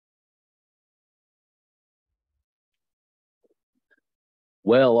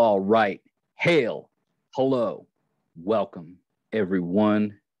Well, all right. Hail, hello, welcome,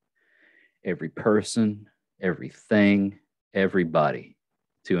 everyone, every person, everything, everybody,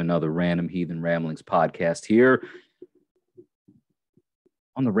 to another Random Heathen Ramblings podcast here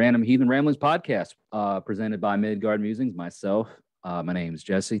on the Random Heathen Ramblings podcast, presented by Midgard Musings. Myself, my name is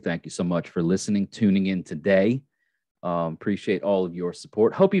Jesse. Thank you so much for listening, tuning in today. Appreciate all of your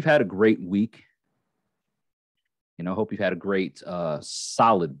support. Hope you've had a great week. Hope you've had a great,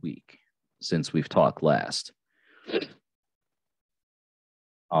 solid week since we've talked last.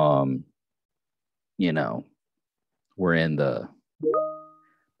 We're in the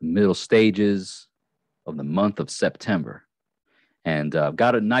middle stages of the month of September, and I've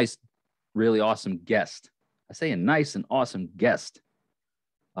got a nice, really awesome guest. I say a nice and awesome guest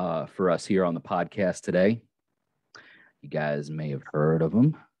for us here on the podcast today. You guys may have heard of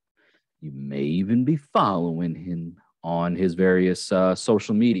him. You may even be following him on his various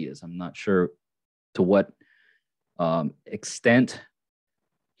social medias. I'm not sure to what extent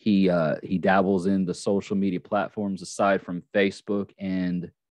he dabbles in the social media platforms aside from Facebook and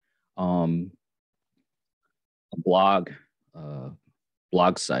a blog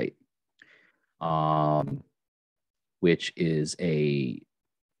site, which is I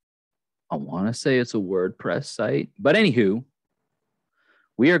want to say it's a WordPress site, but anywho.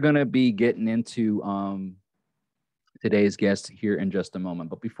 We are going to be getting into today's guest here in just a moment.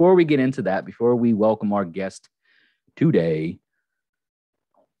 But before we get into that, before we welcome our guest today,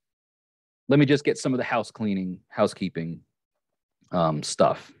 let me just get some of the housekeeping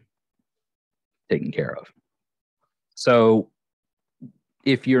stuff taken care of. So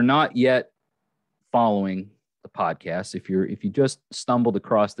if you're not yet following the podcast, if you just stumbled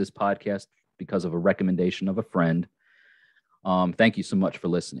across this podcast because of a recommendation of a friend, thank you so much for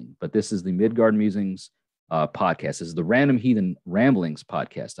listening. But this is the Midgard Musings podcast. This is the Random Heathen Ramblings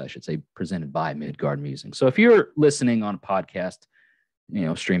podcast, I should say, presented by Midgard Musings. So if you're listening on a podcast,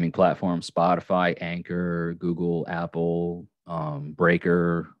 streaming platform, Spotify, Anchor, Google, Apple,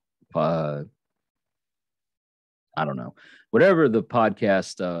 Breaker, I don't know, whatever the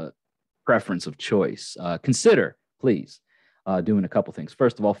podcast preference of choice, consider, please, doing a couple things.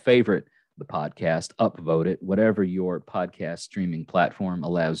 First of all, favorite the podcast, upvote it, whatever your podcast streaming platform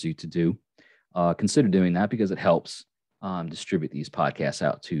allows you to do. Consider doing that because it helps distribute these podcasts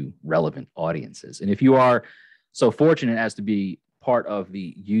out to relevant audiences. And if you are so fortunate as to be part of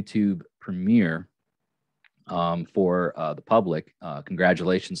the YouTube premiere for the public,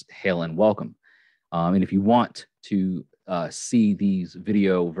 congratulations, hail and welcome. And if you want to see these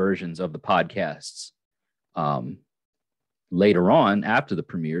video versions of the podcasts later on after the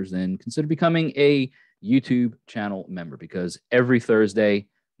premieres, then consider becoming a YouTube channel member, because every Thursday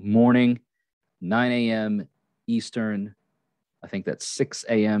morning, 9 a.m. Eastern, I think that's 6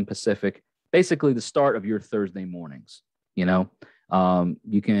 a.m. Pacific, basically the start of your Thursday mornings. You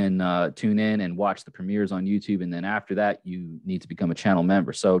can tune in and watch the premieres on YouTube, and then after that, you need to become a channel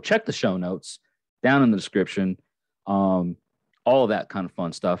member. So check the show notes down in the description, all of that kind of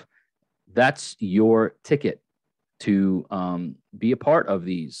fun stuff. That's your ticket to be a part of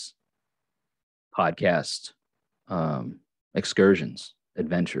these podcast excursions,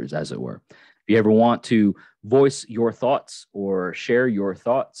 adventures, as it were. If you ever want to voice your thoughts or share your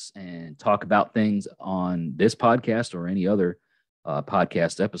thoughts and talk about things on this podcast or any other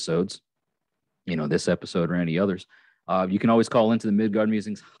podcast episodes, this episode or any others, you can always call into the Midgard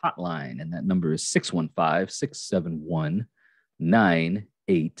Musings hotline, and that number is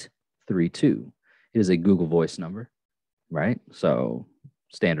 615-671-9832. It is a Google Voice number, right? So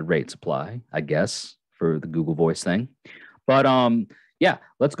standard rates apply, I guess, for the Google Voice thing. But yeah,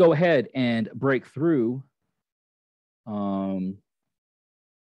 let's go ahead and break through into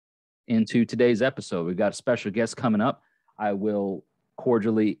today's episode. We've got a special guest coming up. I will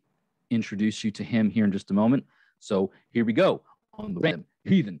cordially introduce you to him here in just a moment. So here we go on the Random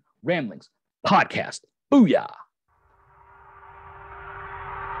Heathen Ramblings podcast. Booyah!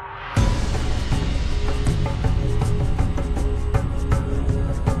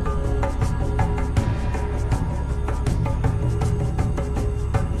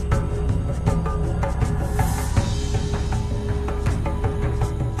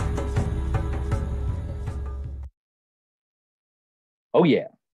 Oh, yeah.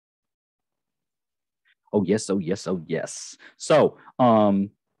 Oh, yes. Oh, yes. Oh, yes. So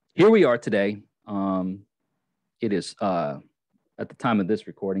here we are today. It is, at the time of this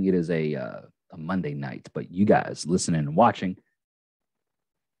recording, it is a Monday night. But you guys listening and watching,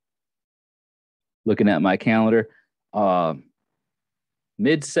 looking at my calendar,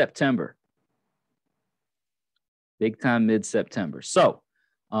 mid-September. Big time mid-September. So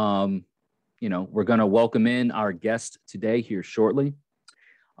We're going to welcome in our guest today here shortly.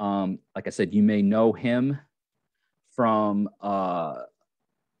 Like I said, you may know him from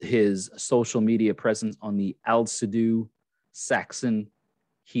his social media presence on the Aldsidu Saxon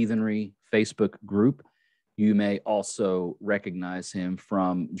Heathenry Facebook group. You may also recognize him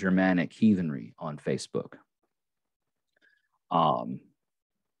from Germanic Heathenry on Facebook.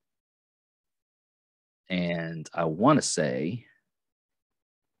 And I want to say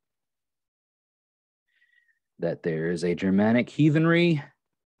that there is a Germanic Heathenry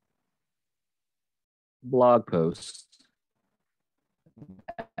blog post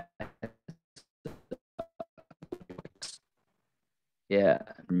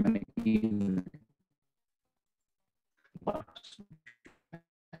Germanic Heathenry.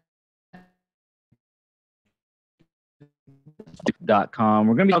 .com.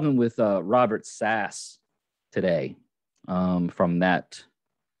 We're going to be talking with Robert Sass today from that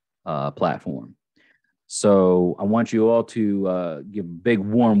platform. So I want you all to give a big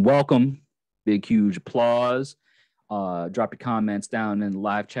warm welcome, big huge applause. Drop your comments down in the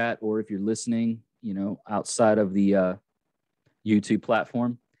live chat, or if you're listening, outside of the YouTube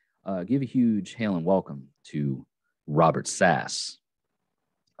platform, give a huge hail and welcome to Robert Sass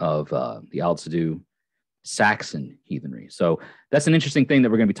of the Aldsidu Saxon Heathenry. So that's an interesting thing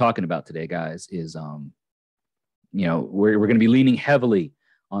that we're going to be talking about today, guys, is, we're going to be leaning heavily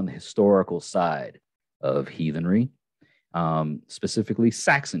on the historical side of heathenry, specifically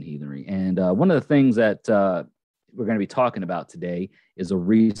Saxon heathenry. And one of the things that we're going to be talking about today is a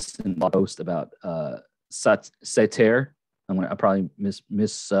recent post about Sataer. I'm probably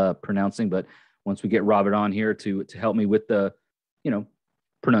mispronouncing, but once we get Robert on here to help me with the,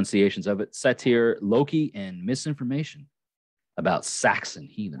 pronunciations of it, Sataer, Loki, and Misinformation about Saxon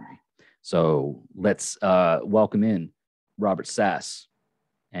heathenry. So let's welcome in Robert Sass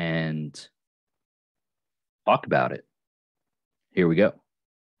and talk about it. Here we go.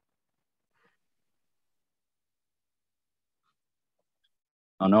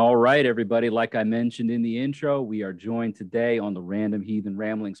 And all right, everybody, like I mentioned in the intro, we are joined today on the Random Heathen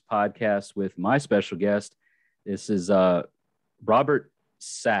Ramblings podcast with my special guest. This is Robert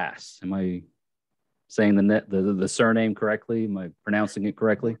Sass. Am I saying the surname correctly? Am I pronouncing it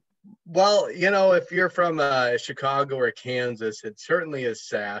correctly? Well, if you're from Chicago or Kansas, it certainly is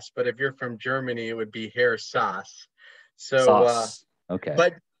Sass. But if you're from Germany, it would be Herr Sass. So, okay.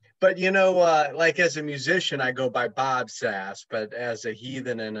 But like as a musician, I go by Bob Sass. But as a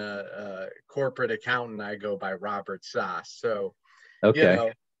heathen and a corporate accountant, I go by Robert Sass. So,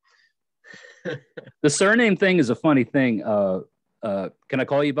 okay. The surname thing is a funny thing. Can I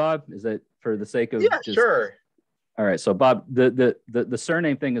call you Bob? Is that for the sake of? Yeah, sure. All right. So Bob, the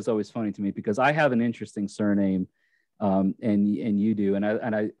surname thing is always funny to me because I have an interesting surname, and you do, and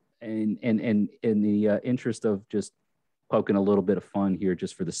in the interest of just poking a little bit of fun here,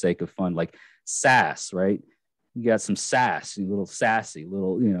 just for the sake of fun, like Sass, right? You got some sass, a little sassy, a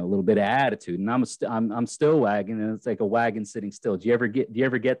little bit of attitude, and I'm still wagging, and it's like a wagon sitting still. Do you ever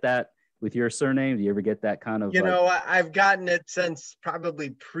get that with your surname? Do you ever get that kind of? I've gotten it since probably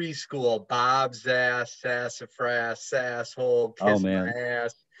preschool. Bob Sass, Sassafras, Sasshole, Kiss my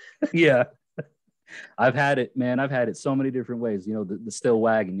ass. Yeah. I've had it, man. I've had it so many different ways. The still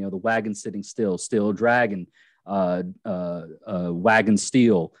wagon, the wagon sitting still dragon, wagon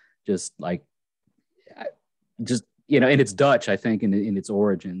steel, just like, and it's Dutch, I think, in its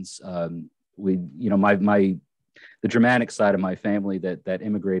origins. The Germanic side of my family that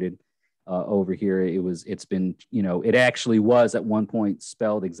immigrated over here, it actually was at one point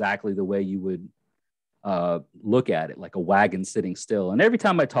spelled exactly the way you would look at it, like a wagon sitting still. And every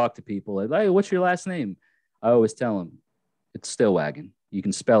time I talk to people, like, hey, what's your last name? I always tell them it's still wagon. You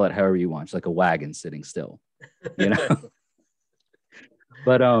can spell it however you want. It's like a wagon sitting still,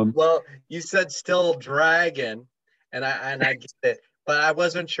 But well, you said still dragon, and I get it. But I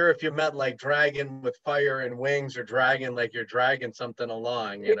wasn't sure if you meant like dragon with fire and wings, or dragon like you're dragging something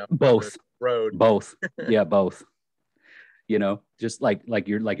along, both road. Both. Yeah, both. Just like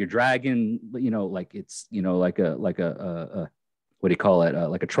you're dragging, like it's, like a what do you call it?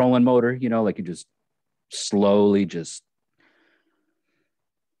 Like a trolling motor, like you just slowly just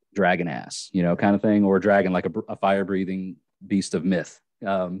dragging ass, kind of thing, or dragging like a fire breathing beast of myth.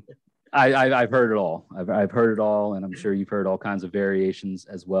 I've heard it all. I've heard it all, and I'm sure you've heard all kinds of variations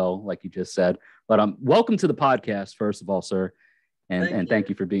as well, like you just said. But welcome to the podcast, first of all, sir, and thank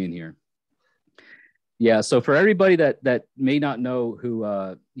you for being here. Yeah. So for everybody that may not know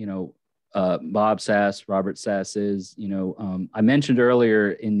who Bob Sass, Robert Sass is, I mentioned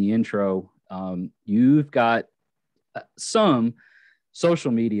earlier in the intro, you've got some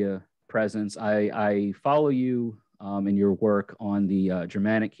social media presence. I follow you in your work on the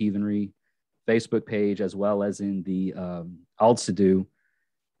Germanic Heathenry Facebook page, as well as in the Aldsidu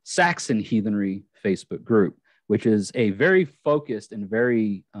Saxon Heathenry Facebook group, which is a very focused and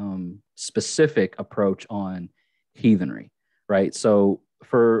very specific approach on heathenry, right? So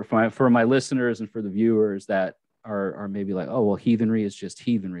for my listeners and for the viewers that are maybe like, oh, well, heathenry is just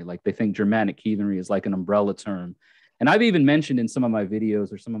heathenry. Like they think Germanic heathenry is like an umbrella term. And I've even mentioned in some of my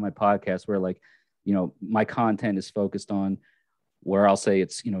videos or some of my podcasts where, like, you know, my content is focused on where I'll say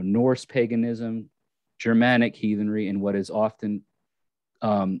it's, you know, Norse paganism, Germanic heathenry, and what is often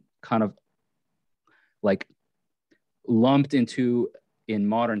kind of like lumped into in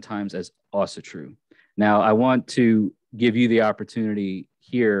modern times as Asatru. Now, I want to give you the opportunity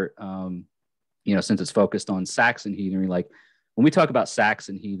here, you know, since it's focused on Saxon heathenry, like when we talk about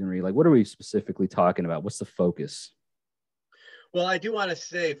Saxon heathenry, like what are we specifically talking about? What's the focus? Well, I do want to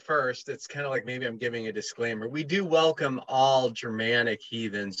say first, it's kind of like maybe I'm giving a disclaimer. We do welcome all Germanic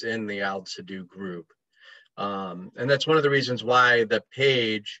heathens in the Aldsidu group. And that's one of the reasons why the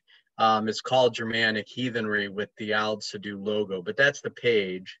page is called Germanic Heathenry with the Aldsidu logo, but that's the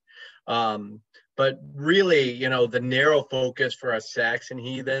page. But really, you know, the narrow focus for us Saxon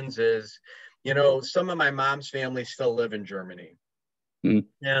heathens is, you know, some of my mom's family still live in Germany. Mm.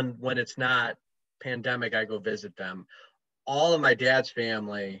 And when it's not pandemic, I go visit them. All of my dad's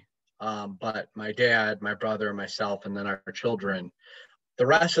family, but my dad, my brother, myself, and then our children, the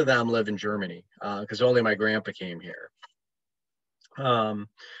rest of them live in Germany because only my grandpa came here.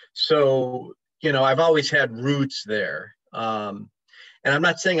 So, you know, I've always had roots there. And I'm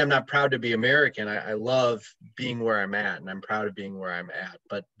not saying I'm not proud to be American. I love being where I'm at, and I'm proud of being where I'm at.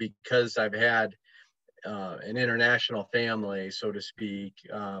 But because I've had an international family, so to speak,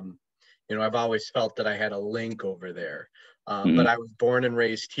 you know, I've always felt that I had a link over there. But I was born and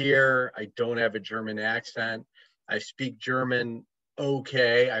raised here. I don't have a German accent. I speak German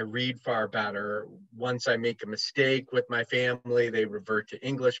okay. I read far better. Once I make a mistake with my family, they revert to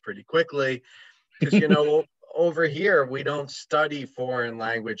English pretty quickly. Because, you know, over here, we don't study foreign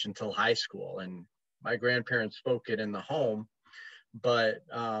language until high school. And my grandparents spoke it in the home. But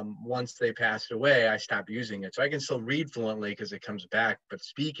once they passed away, I stopped using it. So I can still read fluently because it comes back. But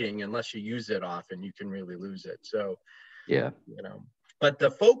speaking, unless you use it often, you can really lose it. So, yeah, you know, but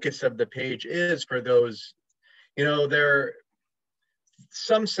the focus of the page is for those, you know,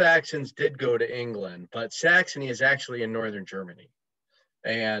 some Saxons did go to England, but Saxony is actually in northern Germany.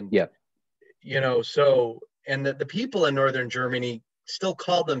 And, yeah, you know, so, and the people in northern Germany still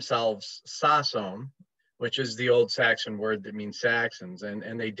call themselves Saxon, which is the old Saxon word that means Saxons,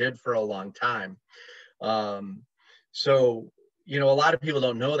 and they did for a long time. So, you know, a lot of people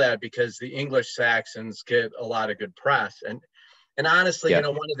don't know that because the English Saxons get a lot of good press. And honestly, you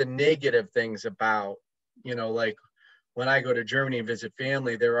know, one of the negative things about, you know, like when I go to Germany and visit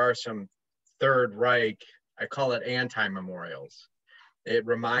family, there are some Third Reich, I call it anti-memorials. It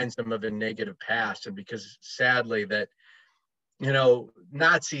reminds them of a negative past. And because sadly that, you know,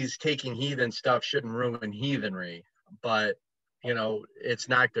 Nazis taking heathen stuff shouldn't ruin heathenry, but, you know, it's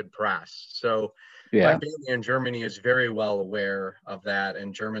not good press. So my family in Germany is very well aware of that,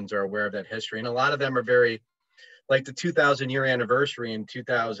 and Germans are aware of that history. And a lot of them are very, like the 2000-year anniversary in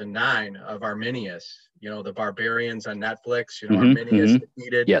 2009 of Arminius, you know, the barbarians on Netflix, you know, Arminius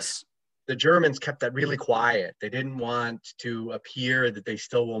defeated. Yes. The Germans kept that really quiet. They didn't want to appear that they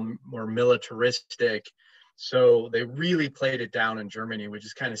still were militaristic. So they really played it down in Germany, which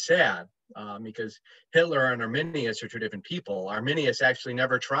is kind of sad because Hitler and Arminius are two different people. Arminius actually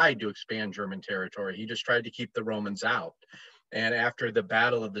never tried to expand German territory. He just tried to keep the Romans out. And after the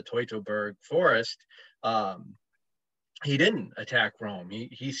Battle of the Teutoburg Forest, he didn't attack Rome.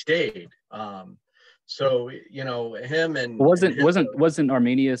 He stayed. So, you know, him and wasn't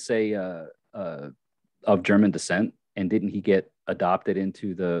Arminius of German descent, and didn't he get adopted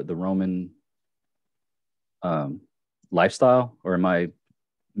into the Roman lifestyle? Or am I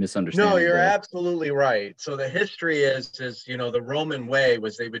misunderstanding? No, you're absolutely right. So the history is, you know, the Roman way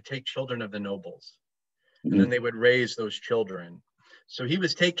was they would take children of the nobles, and then they would raise those children. So he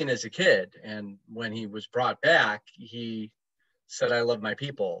was taken as a kid, and when he was brought back, he said, "I love my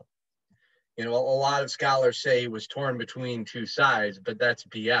people." You know, a lot of scholars say he was torn between two sides, but that's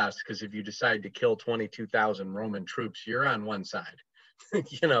BS, because if you decide to kill 22,000 Roman troops, you're on one side.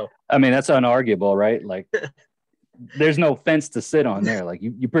 You know, I mean, that's unarguable, right? Like, there's no fence to sit on there. Like,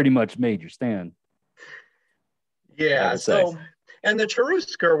 you pretty much made your stand. Yeah. So, and the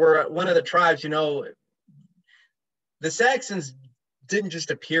Cherusker were one of the tribes, you know, the Saxons didn't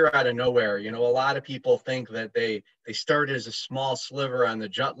just appear out of nowhere. You know, a lot of people think that they started as a small sliver on the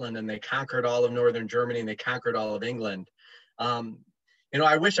Jutland and they conquered all of northern Germany and they conquered all of England. You know,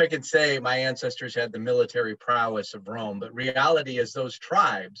 I wish I could say my ancestors had the military prowess of Rome, but reality is those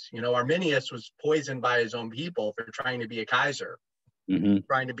tribes, you know, Arminius was poisoned by his own people for trying to be a Kaiser,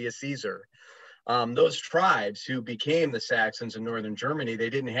 trying to be a Caesar. Those tribes who became the Saxons in northern Germany, they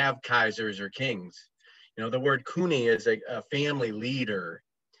didn't have Kaisers or kings. You know, the word kuni is a family leader.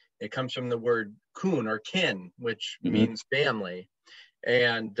 It comes from the word kun or kin, which means family.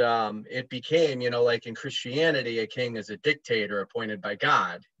 And it became, you know, like in Christianity, a king is a dictator appointed by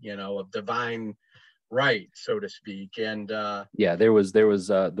God, you know, of divine right, so to speak. And yeah, there was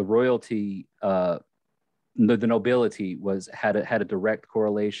the royalty, the nobility had a direct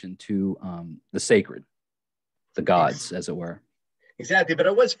correlation to the sacred, the gods, as it were. Exactly, but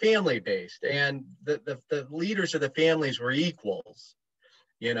it was family based, and the leaders of the families were equals.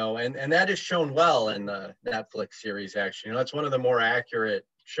 You know, and that is shown well in the Netflix series. Actually, you know, it's one of the more accurate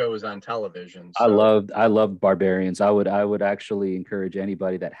shows on television. So. I loved Barbarians. I would actually encourage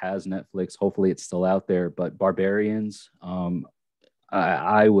anybody that has Netflix. Hopefully, it's still out there. But Barbarians,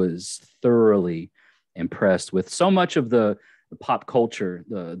 I was thoroughly impressed with so much of the pop culture,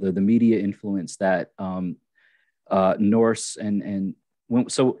 the media influence that Norse and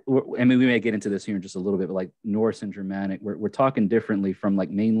so I mean, we may get into this here in just a little bit, but like Norse and Germanic, we're talking differently from like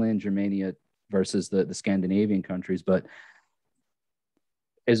mainland Germania versus the Scandinavian countries. But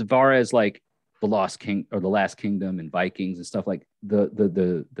as far as like the Lost King or the Last Kingdom and Vikings and stuff, like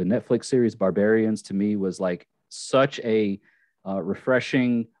the Netflix series Barbarians to me was like such a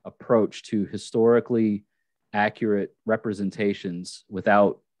refreshing approach to historically accurate representations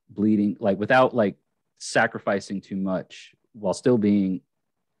without bleeding, like without like sacrificing too much, while still being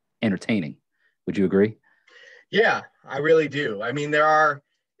entertaining. Would you agree? Yeah, I really do. I mean, there are,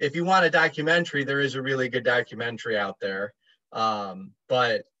 if you want a documentary, there is a really good documentary out there.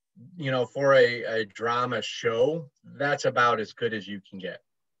 But, you know, for a drama show, that's about as good as you can get.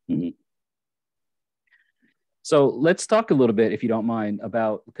 So let's talk a little bit, if you don't mind,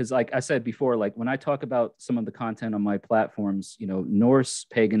 about, because like I said before, like when I talk about some of the content on my platforms, you know, Norse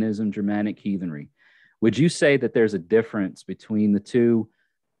paganism, Germanic heathenry, would you say that there's a difference between the two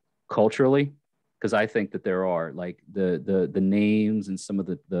culturally? Because I think that there are, like the names and some of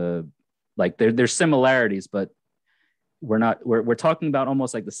the like there's similarities, but we're talking about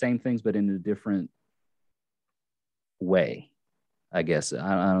almost like the same things, but in a different way. I guess I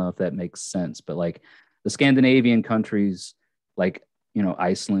don't know if that makes sense, but like the Scandinavian countries, like, you know,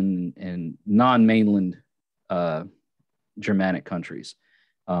 Iceland and non-mainland Germanic countries.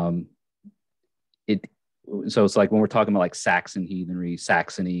 So it's like when we're talking about like Saxon heathenry,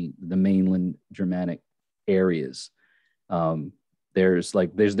 Saxony, the mainland Germanic areas, there's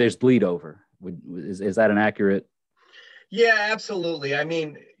bleed over. Is that an accurate? Yeah, absolutely. I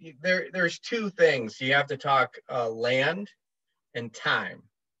mean, there's two things. You have to talk land and time.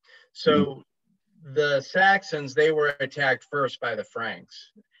 So the Saxons, they were attacked first by the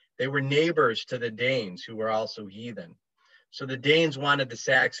Franks. They were neighbors to the Danes, who were also heathen. So the Danes wanted the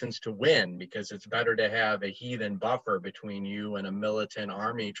Saxons to win because it's better to have a heathen buffer between you and a militant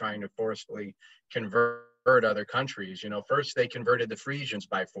army trying to forcefully convert other countries. You know, first they converted the Frisians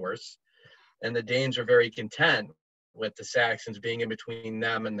by force, and the Danes are very content with the Saxons being in between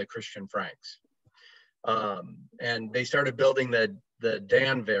them and the Christian Franks. And they started building the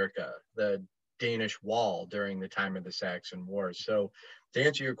Danverka, the Danish wall, during the time of the Saxon Wars. So to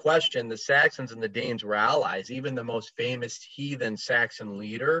answer your question, the Saxons and the Danes were allies. Even the most famous heathen Saxon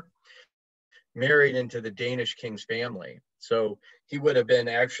leader married into the Danish king's family. So he would have been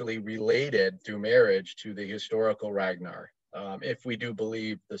actually related through marriage to the historical Ragnar, if we do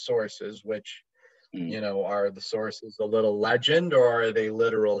believe the sources, which, you know, are the sources a little legend or are they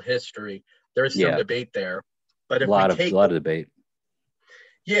literal history? There's some debate there. But if a lot of debate.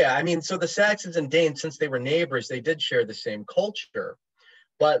 Yeah, I mean, so the Saxons and Danes, since they were neighbors, they did share the same culture.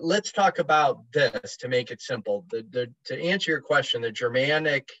 But let's talk about this to make it simple. To answer your question,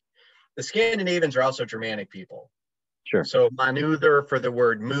 the Scandinavians are also Germanic people. Sure. So Manuther for the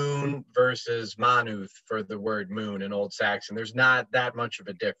word moon versus Manuth for the word moon in Old Saxon. There's not that much of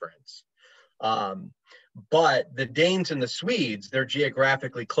a difference. But the Danes and the Swedes, they're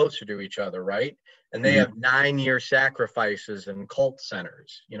geographically closer to each other, right? And they have 9-year sacrifices and cult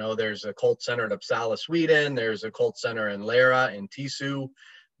centers. You know, there's a cult center in Uppsala, Sweden. There's a cult center in Lera in Tisu,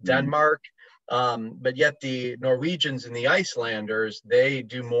 Denmark. But yet the Norwegians and the Icelanders, they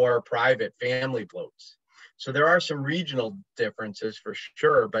do more private family bloats. So there are some regional differences for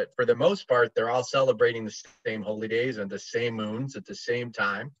sure, but for the most part, they're all celebrating the same holy days and the same moons at the same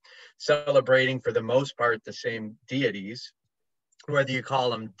time, celebrating for the most part the same deities, whether you call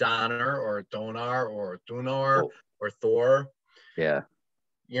them Donner or Donar or Thunor or Thor. Yeah.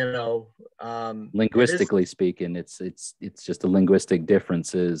 Linguistically speaking, it's just the linguistic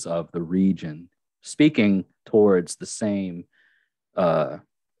differences of the region speaking towards the same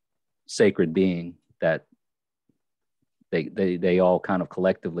sacred being that they all kind of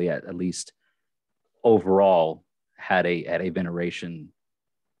collectively, at least overall, had a veneration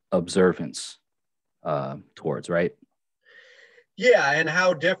observance towards, right? Yeah, and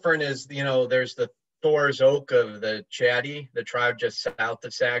how different is, there's the Thor's Oak of the Chatti, the tribe just south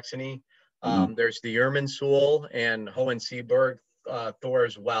of Saxony. There's the Irminsul and Hohenseeberg,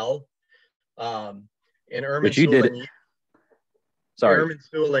 Thor's Well. And Irminsul and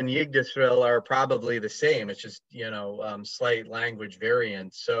Irminsul and Yggdrasil are probably the same. It's just, slight language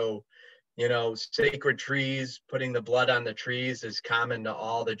variants. So, sacred trees, putting the blood on the trees is common to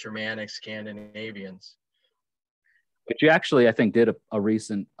all the Germanic Scandinavians. But you actually, I think, did a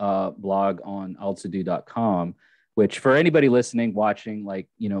recent blog on Aldsidu.com, which for anybody listening, watching, like,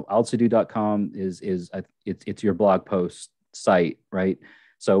 Aldsidu.com it's your blog post site, right?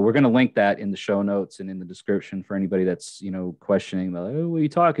 So we're going to link that in the show notes and in the description for anybody that's, questioning about, oh, what are you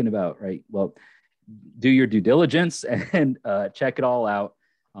talking about, right? Well, do your due diligence and check it all out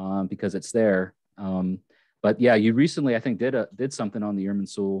because it's there. But yeah, you recently, I think, did something on the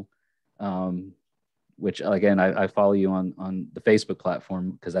Irminsul, which again, I follow you on the Facebook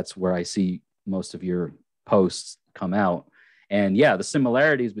platform because that's where I see most of your posts come out. And yeah, the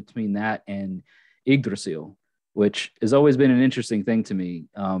similarities between that and Yggdrasil, which has always been an interesting thing to me,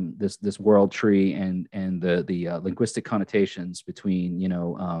 this world tree and the linguistic connotations between,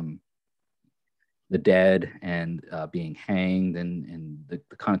 the dead and being hanged and the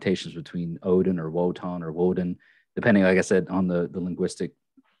connotations between Odin or Wotan or Woden, depending, like I said, on the linguistic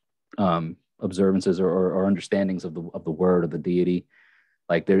observances or understandings of the word of the deity.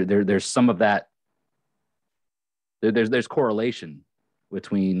 Like there's some of that. There's correlation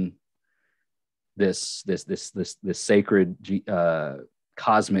between this sacred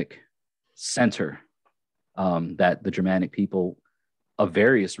cosmic center that the Germanic people of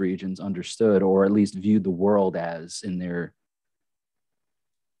various regions understood, or at least viewed the world as in their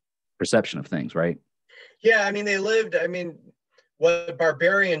perception of things, right? Yeah, what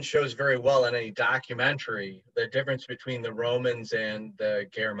Barbarian shows very well in any documentary, the difference between the Romans and the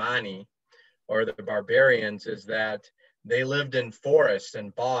Germani, or the barbarians, is that they lived in forests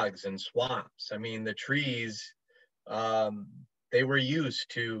and bogs and swamps. The trees, they were used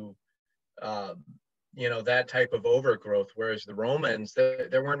to, that type of overgrowth, whereas the Romans,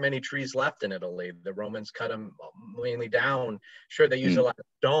 there weren't many trees left in Italy. The Romans cut them mainly down. Sure, they used a lot of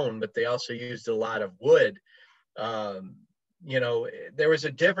stone, but they also used a lot of wood. There was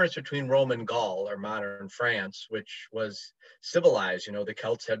a difference between Roman Gaul, or modern France, which was civilized. The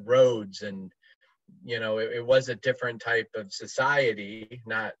Celts had roads, and it was a different type of society,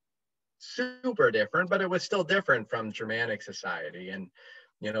 not super different, but it was still different from Germanic society. And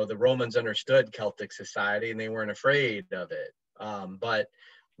the Romans understood Celtic society and they weren't afraid of it. But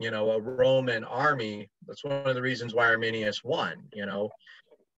a Roman army, that's one of the reasons why Arminius won.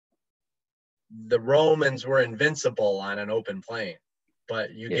 The Romans were invincible on an open plain,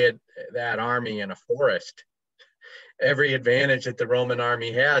 but you get that army in a forest, every advantage that the Roman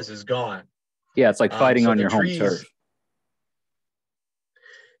army has is gone. Yeah, it's like fighting on your home turf.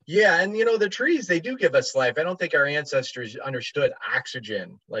 Yeah, and the trees, they do give us life. I don't think our ancestors understood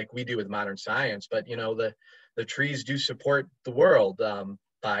oxygen like we do with modern science, but the trees do support the world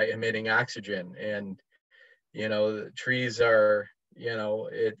by emitting oxygen. And the trees are,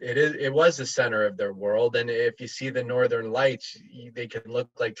 it was the center of their world. And if you see the northern lights, they can look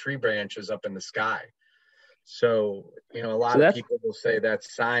like tree branches up in the sky. So a lot of people will say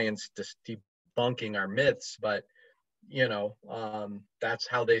that's science just debunking our myths, but that's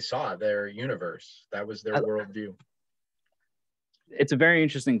how they saw their universe. That was their worldview. It's a very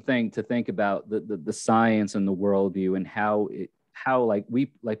interesting thing to think about the science and the worldview, and how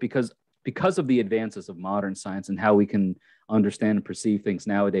because of the advances of modern science and how we can understand and perceive things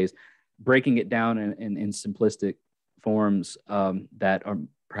nowadays, breaking it down in simplistic forms that are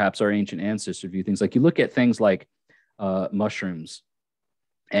perhaps our ancient ancestors view things. Like you look at things like mushrooms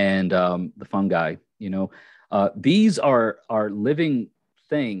and the fungi, these are living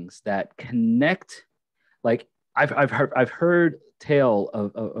things that connect. Like I've heard tale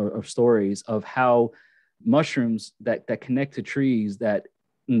of stories of how mushrooms that connect to trees that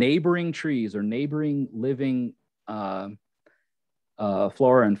neighboring trees or neighboring living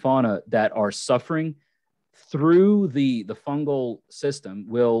flora and fauna that are suffering through the fungal system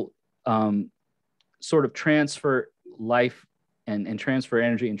will sort of transfer life and transfer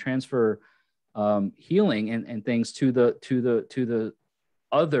energy and transfer healing and things to the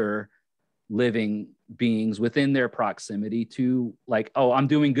other living beings within their proximity, to like, oh, I'm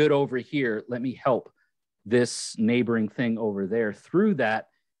doing good over here, let me help this neighboring thing over there through that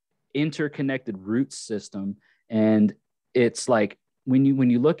interconnected root system. And it's like when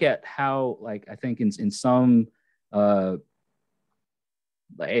you look at how, like, I think in some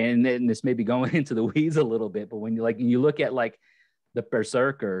and this may be going into the weeds a little bit, but when you look at like the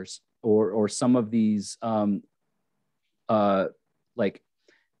berserkers or some of these like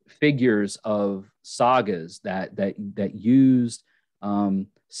figures of sagas that used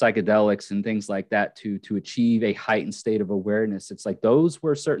psychedelics and things like that to achieve a heightened state of awareness, it's like those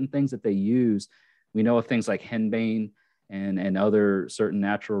were certain things that they used. We know of things like henbane and other certain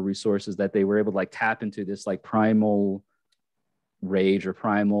natural resources that they were able to like tap into this like primal rage or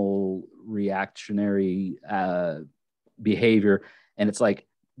primal reactionary behavior. And it's like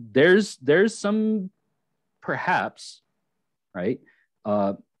there's some, perhaps, right,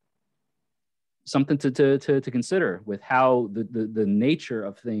 something to consider with how the nature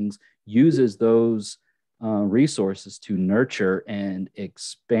of things uses those resources to nurture and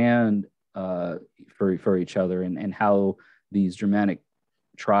expand for each other, and how these Germanic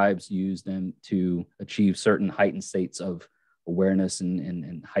tribes use them to achieve certain heightened states of awareness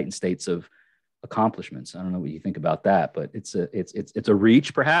and heightened states of accomplishments. I don't know what you think about that, but it's a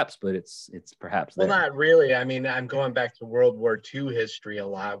reach perhaps, but it's perhaps well, there. not really. I mean, I'm going back to World War II history a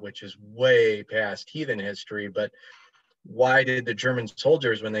lot, which is way past heathen history. But why did the German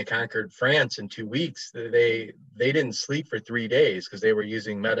soldiers, when they conquered France in 2 weeks, they didn't sleep for 3 days because they were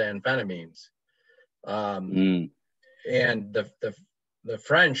using methamphetamines? And the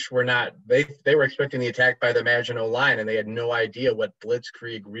French were not. They were expecting the attack by the Maginot Line, and they had no idea what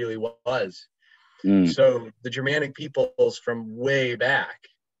blitzkrieg really was. So the Germanic peoples from way back,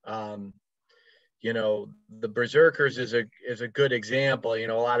 you know, the berserkers is a good example. You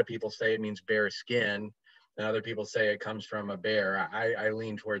know, a lot of people say it means bear skin, and other people say it comes from a bear. I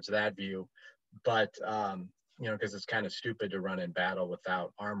lean towards that view, but you know, because it's kind of stupid to run in battle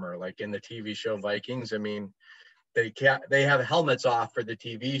without armor. Like in the TV show Vikings, I mean, they have helmets off for the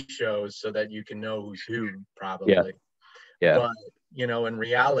TV shows so that you can know who's who, probably. Yeah. But you know, in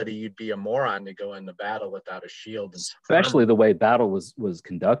reality, you'd be a moron to go into battle without a shield. And especially the way battle was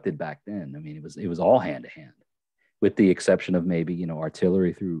conducted back then. I mean, it was all hand to hand, with the exception of maybe, you know,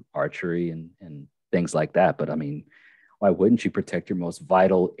 artillery through archery and things like that. But I mean, why wouldn't you protect your most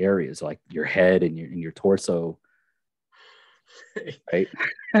vital areas, like your head and your torso? Right.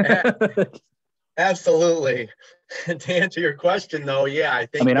 Absolutely. To answer your question, though, yeah, I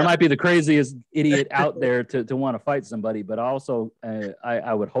think. I mean, I might be the craziest idiot out there to want to fight somebody, but also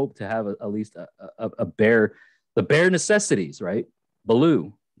I would hope to have at least a bare, the bare necessities, right?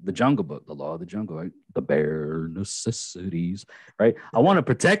 Baloo, the Jungle Book, the Law of the Jungle, right? The bare necessities, right? I want to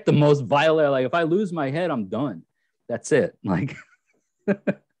protect the most vital. Like if I lose my head, I'm done. That's it. Like.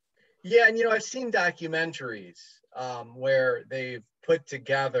 Yeah, and you know, I've seen documentaries where they've put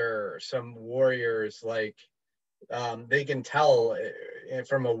together some warriors, like they can tell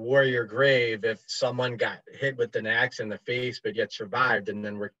from a warrior grave if someone got hit with an axe in the face but yet survived and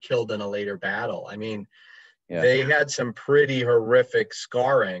then were killed in a later battle. I mean, they had some pretty horrific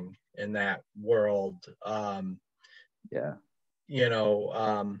scarring in that world. You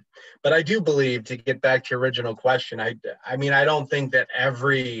know, but I do believe, to get back to your original question, I mean, I don't think that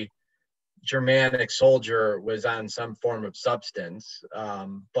every Germanic soldier was on some form of substance,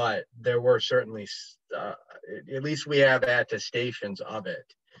 but there were certainly, at least we have attestations of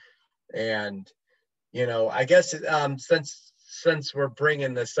it. And, you know, I guess since we're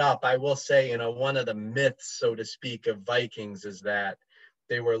bringing this up, I will say, you know, one of the myths, so to speak, of Vikings is that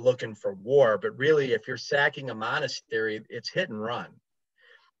they were looking for war. But really, if you're sacking a monastery, it's hit and run.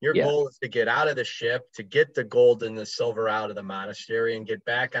 Your goal is to get out of the ship, to get the gold and the silver out of the monastery and get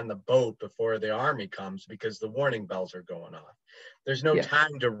back on the boat before the army comes, because the warning bells are going off. There's no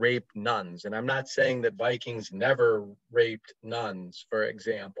time to rape nuns. And I'm not saying that Vikings never raped nuns, for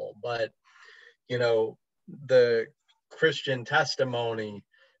example, but, you know, the Christian testimony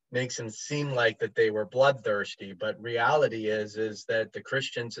makes them seem like that they were bloodthirsty, but reality is that the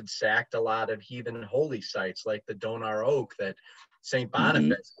Christians had sacked a lot of heathen holy sites, like the Donar Oak that St.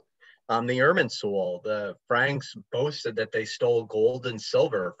 Boniface, the Irminsul. The Franks boasted that they stole gold and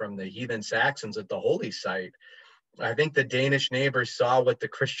silver from the heathen Saxons at the holy site. I think the Danish neighbors saw what the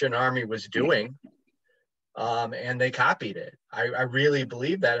Christian army was doing, and they copied it. I really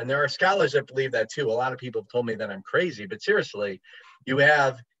believe that. And there are scholars that believe that too. A lot of people have told me that I'm crazy, but seriously, you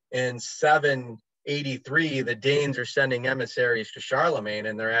have in 783, the Danes are sending emissaries to Charlemagne,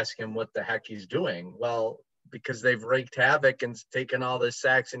 and they're asking him what the heck he's doing. Well, because they've wreaked havoc and taken all this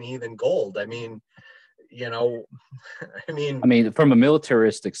Saxon heathen gold. I mean, you know, I mean, from a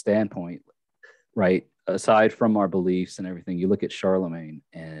militaristic standpoint, right? Aside from our beliefs and everything, you look at Charlemagne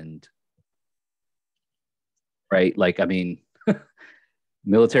and, right? Like, I mean,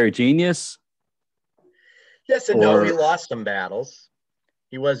 military genius. Yes and no, he lost some battles.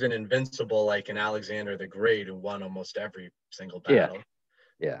 He wasn't invincible like an Alexander the Great who won almost every single battle.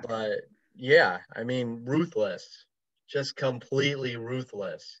 Yeah. But yeah, I mean, ruthless, just completely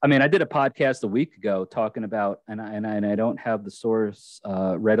ruthless. I mean, I did a podcast a week ago talking about, and I don't have the source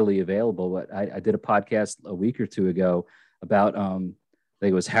readily available, but I did a podcast a week or two ago about I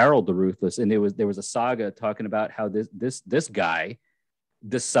think it was Harold the Ruthless, and there was a saga talking about how this guy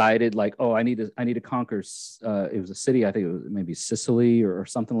decided, like, oh, I need to conquer. It was a city, I think it was maybe Sicily or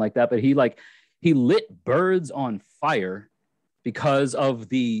something like that, but he lit birds on fire because of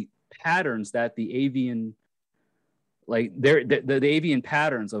the patterns that the avian, like the avian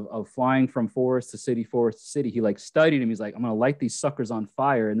patterns of flying from forest to city, he like studied him. He's like, I'm gonna light these suckers on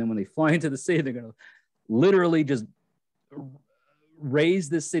fire, and then when they fly into the city, they're gonna literally just raise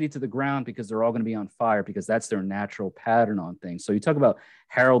this city to the ground because they're all going to be on fire, because that's their natural pattern on things. So you talk about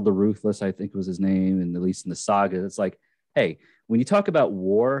Harold the Ruthless, I think was his name, and at least in the saga, it's like, hey, when you talk about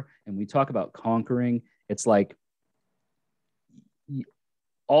war and we talk about conquering, it's like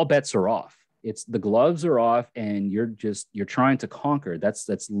all bets are off. It's the gloves are off, and you're trying to conquer. That's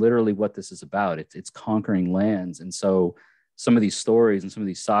literally what this is about. It's conquering lands. And so some of these stories and some of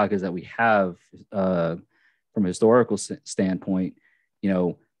these sagas that we have from a historical standpoint,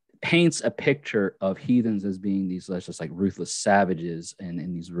 paints a picture of heathens as being these just like ruthless savages and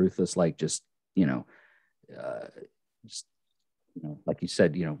these ruthless, like like you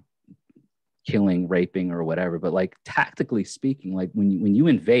said, killing, raping, or whatever. But like tactically speaking, like when you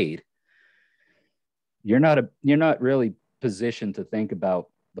invade, you're not really positioned to think about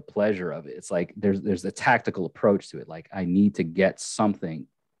the pleasure of it. It's like there's a tactical approach to it. Like, I need to get something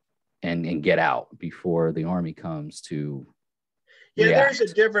and get out before the army comes to react.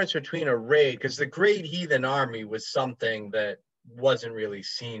 There's a difference between a raid, because the Great Heathen Army was something that wasn't really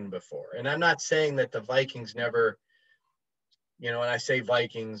seen before. And I'm not saying that the Vikings never, when I say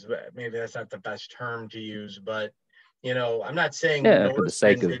Vikings, maybe that's not the best term to use, but I'm not saying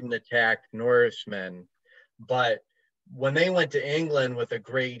Norsemen didn't attack Norsemen, but when they went to England with a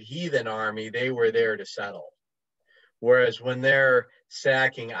Great Heathen Army, they were there to settle. Whereas when they're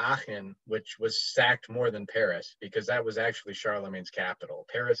sacking Aachen, which was sacked more than Paris, because that was actually Charlemagne's capital.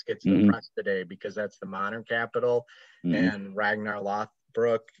 Paris gets the press today because that's the modern capital, and Ragnar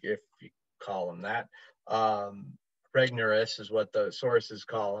Lothbrok, if you call him that, Ragnarus is what the sources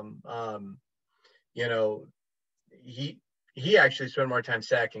call him. He actually spent more time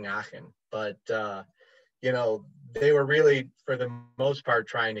sacking Aachen, but they were really, for the most part,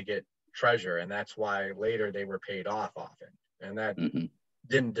 trying to get treasure, and that's why later they were paid off often, and that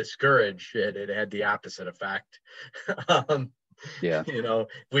didn't discourage it. It had the opposite effect. If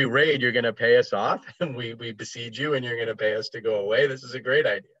we raid, you're going to pay us off, and we besiege you, and you're going to pay us to go away. This is a great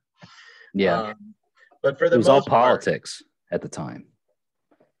idea. But for the most part, it was all politics at the time,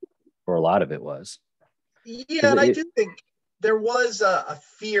 or a lot of it was. And I do think there was a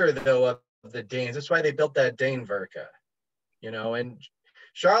fear, though, of the Danes. That's why they built that Danevirke, and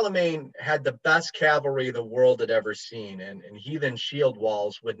Charlemagne had the best cavalry the world had ever seen, and heathen shield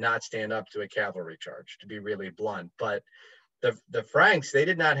walls would not stand up to a cavalry charge, to be really blunt. But the Franks, they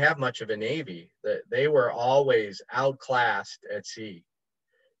did not have much of a navy. They were always outclassed at sea.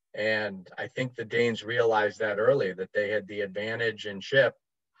 And I think the Danes realized that early, that they had the advantage in ship,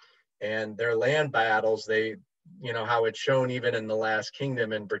 and their land battles, they, how it's shown even in the Last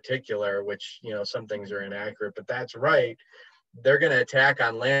Kingdom in particular, which, some things are inaccurate, but that's right. They're going to attack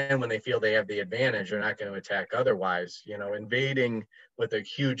on land when they feel they have the advantage. They're not going to attack otherwise. Invading with a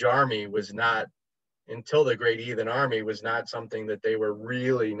huge army was not, until the Great Heathen Army, was not something that they were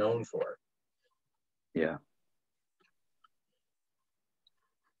really known for. Yeah.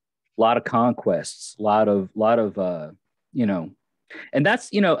 A lot of conquests, a lot of and that's,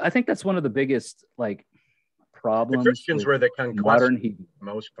 I think that's one of the biggest, like, problems. The Christians were the conquestors for the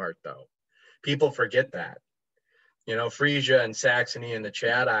most part, though. People forget that. Frisia and Saxony and the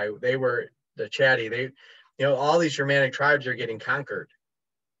Chatti, all these Germanic tribes are getting conquered.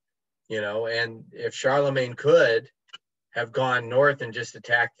 and if Charlemagne could have gone north and just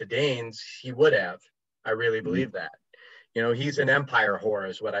attacked the Danes, he would have. I really believe that. He's an empire whore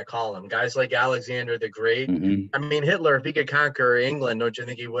is what I call him. Guys like Alexander the Great. I mean, Hitler, if he could conquer England, don't you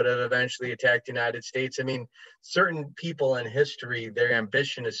think he would have eventually attacked the United States? I mean, certain people in history, their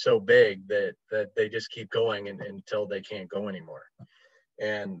ambition is so big that they just keep going until they can't go anymore.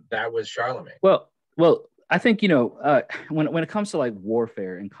 And that was Charlemagne. Well, I think, when it comes to like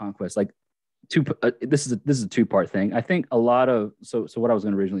warfare and conquest, like this is a two-part thing. I think a lot of, so what I was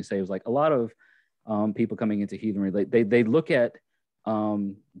going to originally say was like a lot of people coming into heathenry, they look at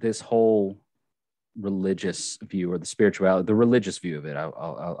this whole religious view or the religious view of it.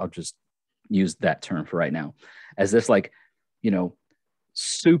 I'll just use that term for right now as this like,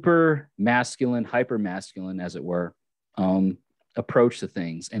 super masculine, hyper masculine, as it were, approach to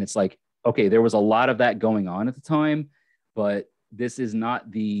things. And it's like, okay, there was a lot of that going on at the time, but this was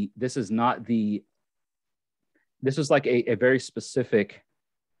like a very specific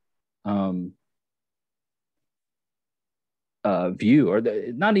view, or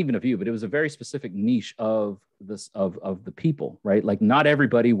not even a view, but it was a very specific niche of the people, right? Like not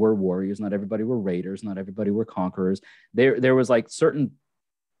everybody were warriors, not everybody were raiders, not everybody were conquerors. There was like certain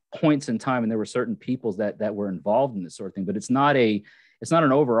points in time, and there were certain peoples that were involved in this sort of thing. But it's not an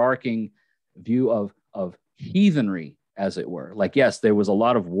overarching view of heathenry, as it were. Like, yes, there was a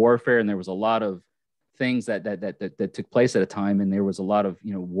lot of warfare, and there was a lot of things that took place at a time, and there was a lot of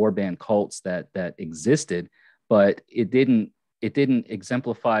warband cults that existed, but it didn't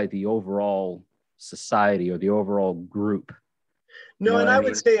exemplify the overall society or the overall group. No, and I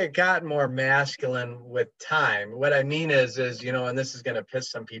would say it got more masculine with time. What I mean is, and this is going to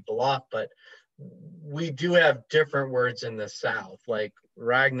piss some people off, but we do have different words in the South. Like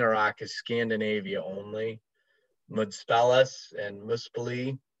Ragnarok is Scandinavia only. Mudspellis and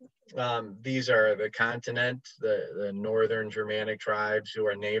Muspeli. These are the continent, the northern Germanic tribes who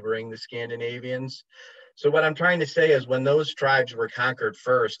are neighboring the Scandinavians. So what I'm trying to say is when those tribes were conquered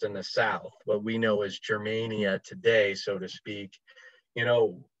first in the South, what we know as Germania today, so to speak,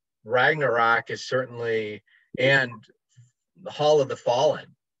 Ragnarok is certainly, and the Hall of the Fallen.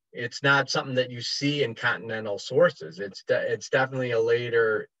 It's not something that you see in continental sources. It's definitely a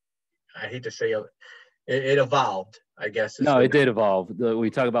later, I hate to say, it evolved, I guess. No, it did evolve. We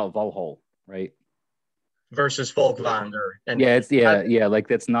talk about Valhalla, right? Versus Folkvanger. And like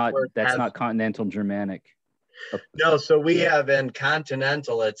that's not continental Germanic. No, so we have in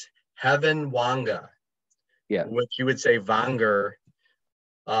continental, it's Heaven Wanga. Yeah. Which you would say Vanger.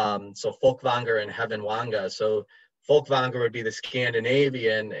 So Folkvanger and Heaven Wanga. So Folkvanger would be the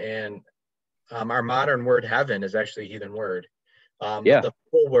Scandinavian, and our modern word heaven is actually a heathen word. The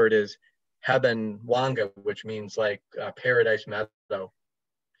full word is Heaven Wanga, which means like paradise meadow.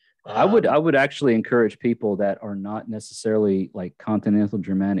 I would actually encourage people that are not necessarily like continental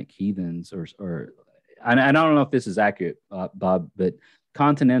Germanic heathens or and I don't know if this is accurate, Bob, but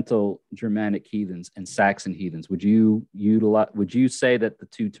continental Germanic heathens and Saxon heathens, would you say that the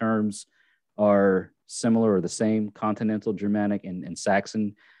two terms are similar or the same, continental Germanic and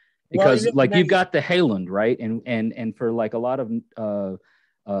Saxon? Because you've got the Haaland, right? And for like a lot of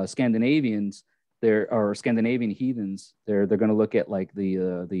Scandinavians, there are Scandinavian heathens. They're going to look at like the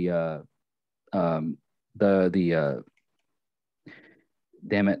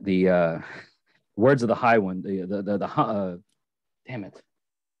words of the high one. Damn it.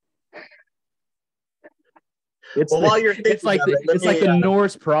 It's like the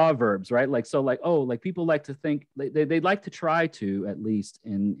Norse proverbs, right? Like, so like, people like to think they like to try to, at least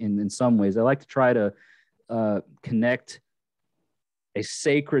in some ways, they like to try to connect a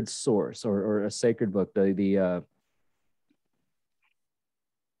sacred source or a sacred book. Go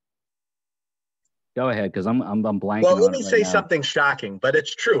ahead, because I'm blanking. Well, let me say something shocking, but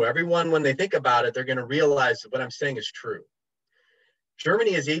it's true. Everyone, when they think about it, they're going to realize that what I'm saying is true.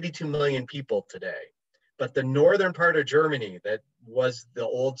 Germany is 82 million people today, but the northern part of Germany that was the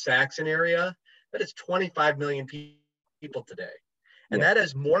old Saxon area, that is 25 million people today. And that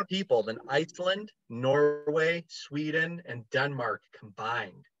is more people than Iceland, Norway, Sweden, and Denmark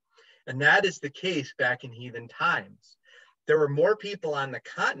combined. And that is the case back in heathen times. There were more people on the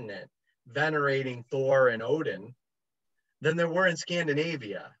continent venerating Thor and Odin than there were in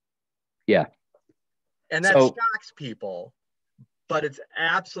Scandinavia. Yeah. And that shocks people, but it's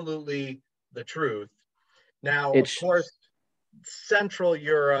absolutely the truth. Now, of course, Central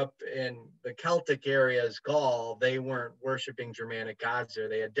Europe and the Celtic areas, Gaul, they weren't worshiping Germanic gods there.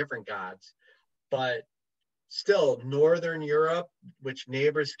 They had different gods. But still, Northern Europe, which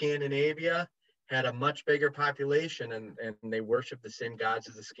neighbors Scandinavia, had a much bigger population, and they worship the same gods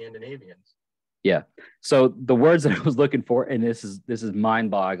as the Scandinavians. Yeah. So the words that I was looking for, and this is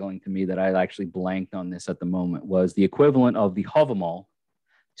mind-boggling to me that I actually blanked on this at the moment, was the equivalent of the Havamal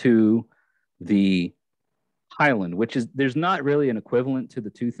to the Highland, which is, there's not really an equivalent to the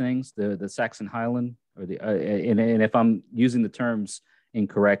two things, the Saxon Highland, or the and if I'm using the terms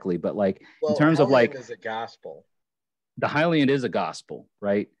incorrectly, but like in terms of like, is a gospel. the Highland is a gospel,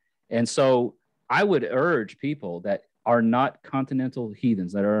 right? And so I would urge people that are not continental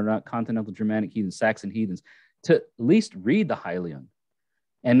heathens, that are not continental Germanic heathens, Saxon heathens, to at least read the Hylian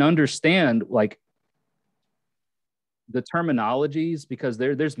and understand like the terminologies, because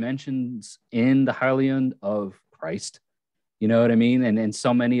there's mentions in the Hylian of Christ, you know what I mean? And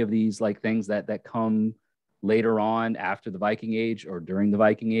so many of these like things that come later on after the Viking Age or during the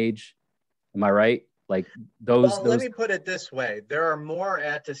Viking Age. Am I right? Like those. Well, let me put it this way: there are more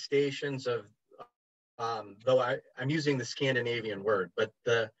attestations of, though I'm using the Scandinavian word, but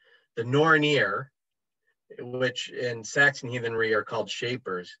the Nornir, which in Saxon Heathenry are called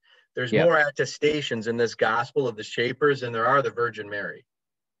Shapers. There's more attestations in this gospel of the Shapers than there are the Virgin Mary.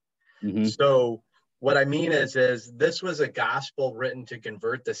 Mm-hmm. So what I mean is this was a gospel written to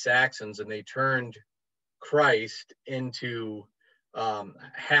convert the Saxons, and they turned Christ into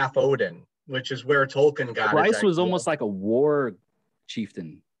half Odin, which is where Tolkien got Christ his was almost like a war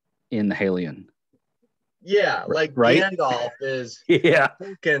chieftain in the Hylian. Yeah, like right? Gandalf is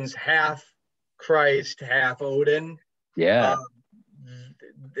Tolkien's half Christ, half Odin. Yeah.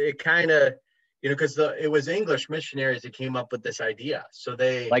 It kind of, because it was English missionaries that came up with this idea. So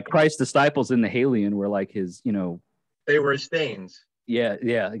they, like Christ's disciples in the Hylian were like his, they were his thanes. Yeah,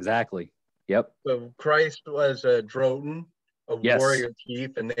 exactly. Yep. So Christ was a Droton, a warrior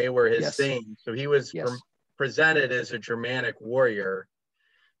chief, and they were his thanes. So he was presented as a Germanic warrior.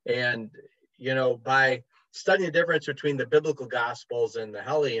 And, by studying the difference between the biblical gospels and the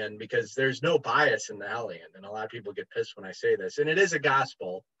Hylian, because there's no bias in the Hylian, and a lot of people get pissed when I say this, and it is a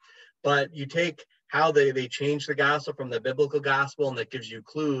gospel, but you take how they changed the gospel from the biblical gospel, and that gives you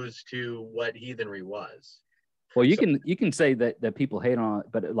clues to what heathenry was. Well, you can say that people hate on it,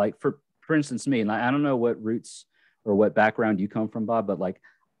 but like for instance, me, and I don't know what roots or what background you come from, Bob, but like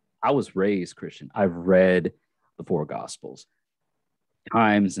I was raised Christian. I've read the four gospels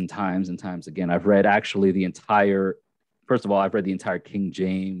times and times and times again. I've read actually first of all, I've read the entire King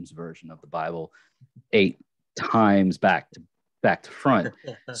James version of the Bible 8 times back to front.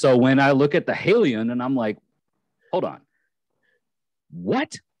 So when I look at the Hylian and I'm like, hold on,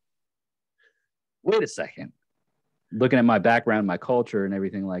 what? Wait a second. Looking at my background, my culture and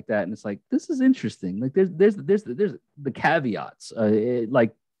everything like that. And it's like, this is interesting. Like there's the caveats.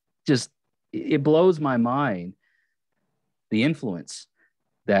 It blows my mind, the influence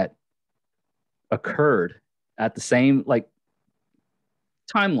that occurred at the same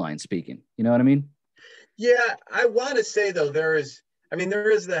timeline speaking. You know what I mean? Yeah, I want to say though, there is the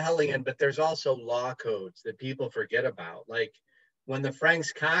Hylian, but there's also law codes that people forget about. Like when the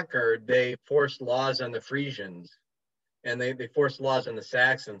Franks conquered, they forced laws on the Frisians, and they forced laws on the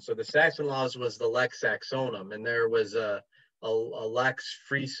Saxons. So the Saxon laws was the Lex Saxonum, and there was a Lex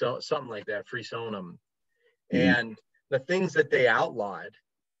Friso, something like that, Frisonum. Mm-hmm. And the things that they outlawed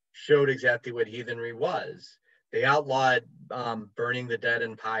showed exactly what heathenry was. They outlawed burning the dead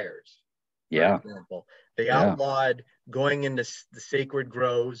in pyres. For example. They outlawed going into the sacred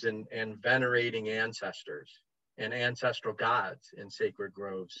groves and venerating ancestors and ancestral gods in sacred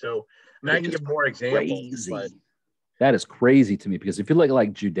groves. So I can give more examples. But that is crazy to me, because if you look at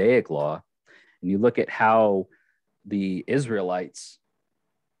like Judaic law and you look at how the Israelites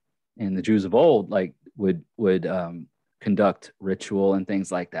and the Jews of old would conduct ritual and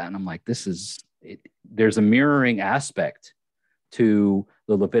things like that, and I'm like, there's a mirroring aspect to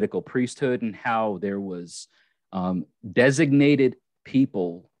the Levitical priesthood and how there was designated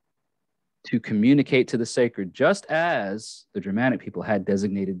people to communicate to the sacred, just as the Germanic people had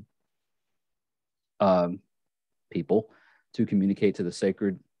designated people to communicate to the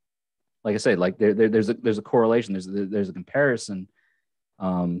sacred. Like I say, like there's a correlation, there's a comparison,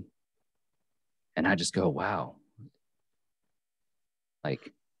 and I just go, wow.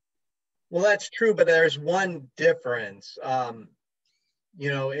 Well, that's true, but there's one difference.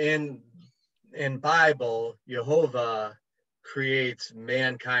 In Bible, Jehovah creates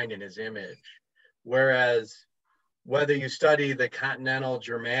mankind in his image, whereas whether you study the continental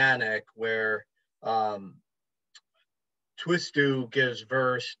Germanic, where Twistu gives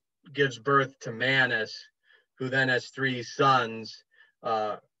birth to Manus, who then has 3 sons,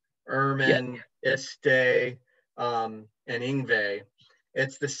 Ermin, Iste, and Ingve.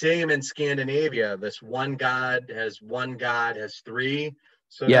 It's the same in Scandinavia. This one god has three.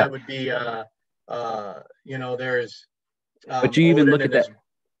 So Yeah, that would be, there's but you even Odin look and at his that.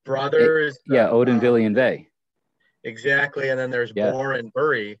 brothers. Yeah, Odin, Vili, and Ve. Exactly. And then there's Yeah, Bor and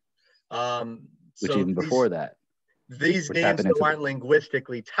Buri. which So even before that, these which names happened still into aren't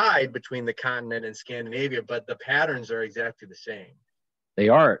linguistically tied between the continent and Scandinavia, but the patterns are exactly the same. they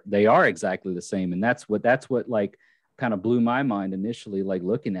are exactly the same, and that's what like kind of blew my mind initially, like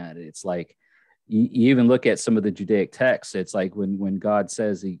looking at it. It's like you even look at some of the Judaic texts. It's like when God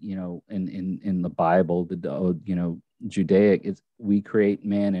says, in the Bible, Judaic, it's we create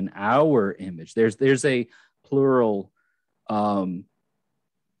man in our image. There's a plural um,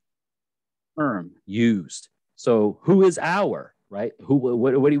 term used. So who is our, right?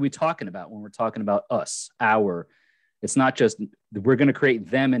 What are we talking about when we're talking about us, our? It's not just we're going to create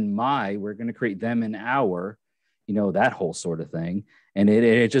them in we're going to create them in our, that whole sort of thing. And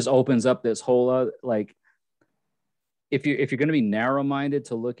it just opens up this whole like, if you're going to be narrow minded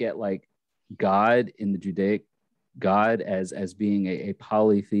to look at like God in the Judaic God as being a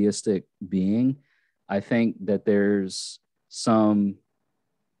polytheistic being, I think that there's some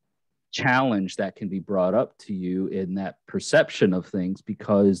challenge that can be brought up to you in that perception of things,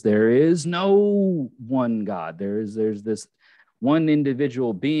 because there is no one God. There's this one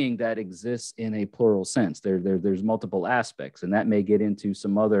individual being that exists in a plural sense. There's multiple aspects, and that may get into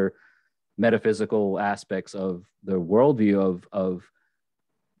some other metaphysical aspects of the worldview of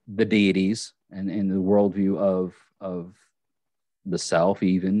the deities and the worldview of the self,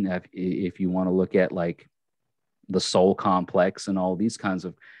 even if you want to look at like the soul complex and all these kinds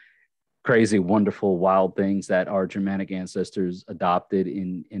of crazy, wonderful, wild things that our Germanic ancestors adopted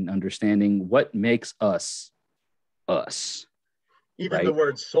in understanding what makes us us. Even right? the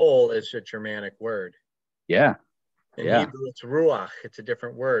word soul is a Germanic word. Yeah. In Hebrew, it's ruach. It's a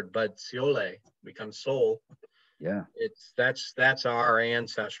different word, but siole becomes soul. Yeah. That's our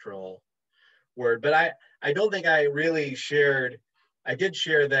ancestral word. But I don't think I really shared. I did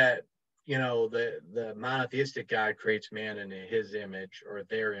share that, the monotheistic God creates man in his image or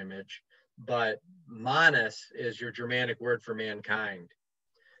their image, but monos is your Germanic word for mankind.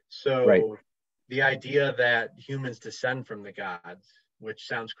 So right. The idea that humans descend from the gods, which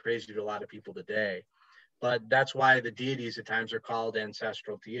sounds crazy to a lot of people today, but that's why the deities at times are called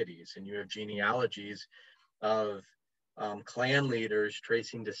ancestral deities. And you have genealogies of clan leaders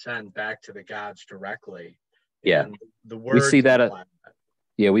tracing descent back to the gods directly. Yeah. And the words we see that.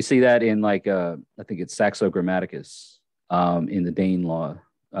 Yeah, we see that in like I think it's Saxo Grammaticus in the Danelaw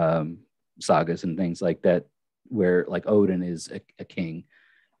sagas and things like that, where like Odin is a king,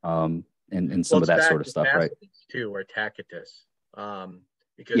 and some of that sort of stuff, right? Too, or Tacitus,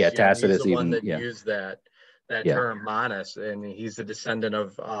 because Tacitus, he's the one that even, used that term monos, and he's a descendant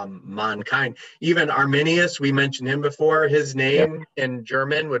of mankind. Even Arminius, we mentioned him before. His name in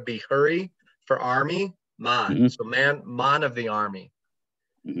German would be Hurry for army, man. Mm-hmm. So man of the army.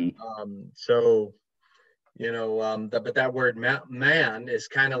 Mm-hmm. But that word man is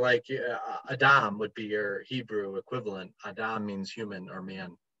kind of like Adam would be your Hebrew equivalent. Adam means human or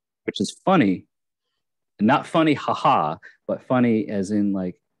man. Which is funny, not funny, haha, but funny as in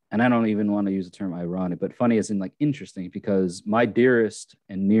like, and I don't even want to use the term ironic, but funny as in like interesting, because my dearest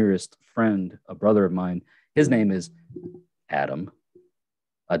and nearest friend, a brother of mine, his name is Adam.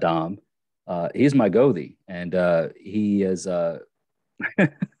 He's my Gothi, and he is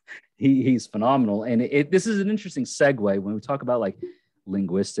he's phenomenal. And this is an interesting segue when we talk about like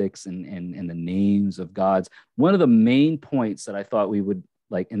linguistics and the names of gods. One of the main points that I thought we would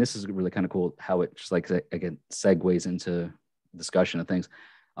like, and this is really kind of cool how it just like, again, segues into discussion of things.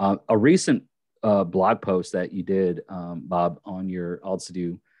 A recent blog post that you did, Bob, on your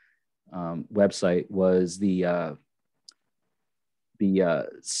Aldsidu website was the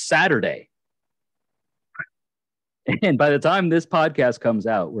Saturday. And by the time this podcast comes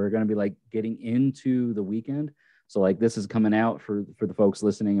out, we're going to be like getting into the weekend. So like this is coming out for the folks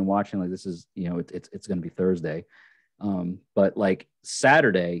listening and watching. Like this is, it's going to be Thursday. But like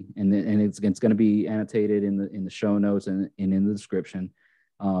Saturday, and it's going to be annotated in the show notes and in the description.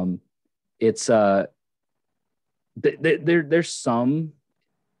 It's there's some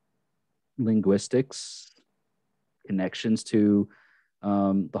linguistics connections to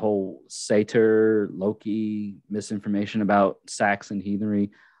the whole Sataer, Loki misinformation about Saxon Heathenry.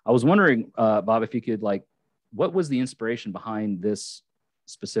 I was wondering, Bob, if you could like, what was the inspiration behind this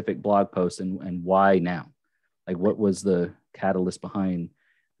specific blog post and why now? Like, what was the catalyst behind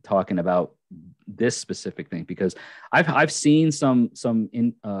talking about this specific thing? Because I've seen some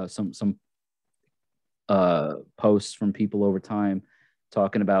posts from people over time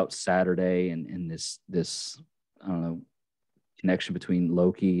talking about Saturday and this I don't know, connection between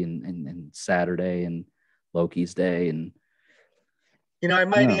Loki and Saturday and Loki's day. And I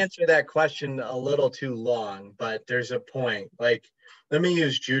might answer that question a little too long, but there's a point. Like, let me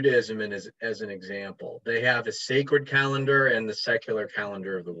use Judaism as an example. They have a sacred calendar and the secular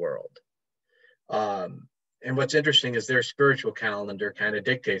calendar of the world. And what's interesting is their spiritual calendar kind of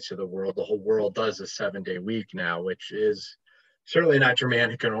dictates to the world. The whole world does a 7-day week now, which is certainly not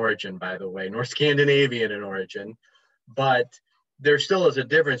Germanic in origin, by the way, nor Scandinavian in origin. But there still is a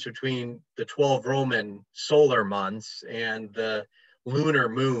difference between the 12 Roman solar months and the lunar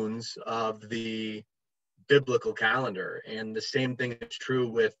moons of the biblical calendar. And the same thing is true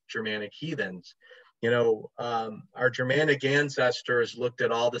with Germanic heathens. Our Germanic ancestors looked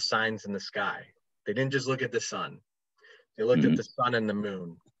at all the signs in the sky. They didn't just look at the sun. They looked at the sun and the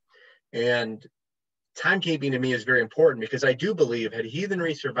moon. And timekeeping to me is very important, because I do believe had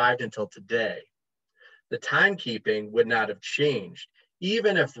heathenry survived until today, the timekeeping would not have changed.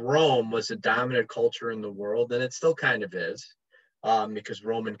 Even if Rome was a dominant culture in the world, and it still kind of is, because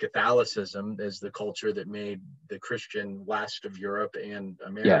Roman Catholicism is the culture that made the Christian West of Europe and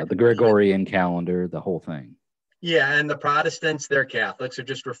America. Yeah, the Gregorian calendar, the whole thing. Yeah, and the Protestants, they're Catholics, or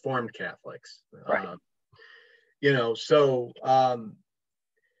just Reformed Catholics. Right.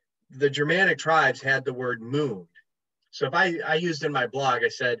 The Germanic tribes had the word moon. So if I used in my blog, I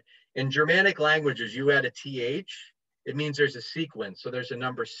said, in Germanic languages, you add a TH, it means there's a sequence. So there's a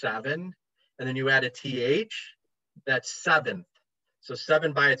number 7, and then you add a TH, that's seventh. So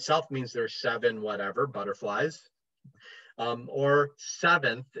 7 by itself means there's 7 whatever, butterflies. Or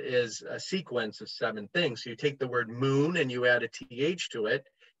seventh is a sequence of 7 things. So you take the word moon and you add a TH to it,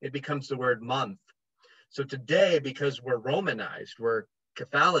 it becomes the word month. So today, because we're Romanized, we're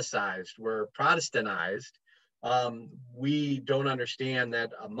Catholicized, we're Protestantized, we don't understand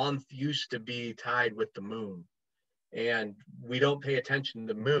that a month used to be tied with the moon. And we don't pay attention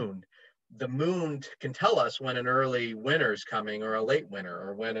to the moon. The moon can tell us when an early winter is coming or a late winter,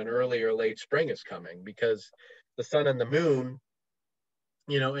 or when an early or late spring is coming, because the sun and the moon,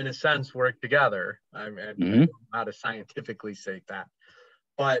 in a sense, work together. I don't know how to scientifically say that.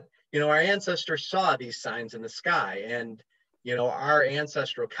 But, our ancestors saw these signs in the sky. And, our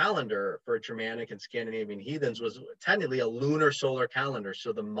ancestral calendar for Germanic and Scandinavian heathens was technically a lunar solar calendar.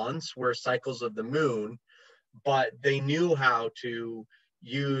 So the months were cycles of the moon, but they knew how to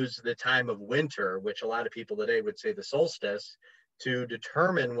use the time of winter, which a lot of people today would say the solstice, to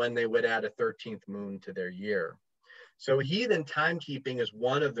determine when they would add a 13th moon to their year. So heathen timekeeping is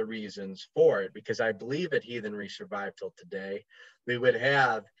one of the reasons for it, because I believe that heathenry survived till today. We would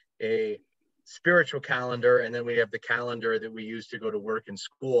have a spiritual calendar, and then we have the calendar that we use to go to work and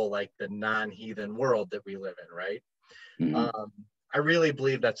school, like the non-heathen world that we live in, right? I really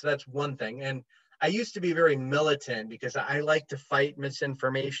believe that's one thing. And I used to be very militant because I like to fight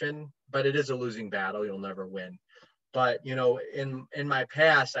misinformation, but it is a losing battle. You'll never win. But, in my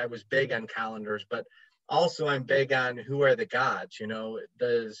past, I was big on calendars, but also I'm big on who are the gods.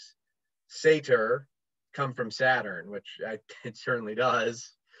 Does Sataer come from Saturn, which it certainly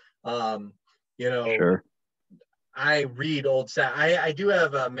does. Sure. I read old I do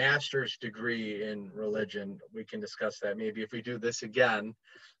have a master's degree in religion. We can discuss that maybe if we do this again.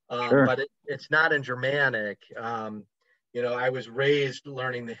 Sure. But it's not in Germanic. I was raised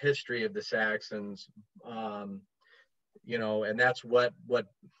learning the history of the Saxons, and that's what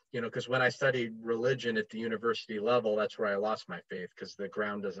because when I studied religion at the university level, that's where I lost my faith, because the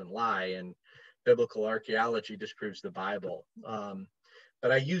ground doesn't lie, and biblical archaeology disproves the Bible.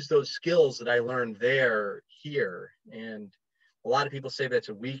 But I use those skills that I learned there here, and a lot of people say that's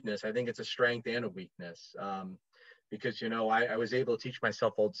a weakness. I think it's a strength and a weakness. Because, I was able to teach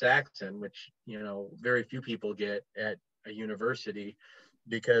myself Old Saxon, which, very few people get at a university,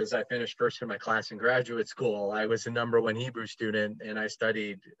 because I finished first in my class in graduate school. I was the #1 Hebrew student, and I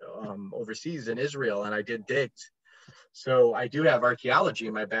studied overseas in Israel, and I did digs. So I do have archaeology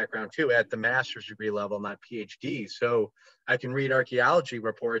in my background too, at the master's degree level, not PhD. So I can read archaeology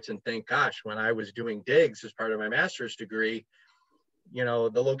reports and think, gosh, when I was doing digs as part of my master's degree,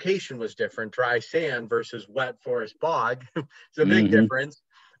 the location was different, dry sand versus wet forest bog. It's a big difference,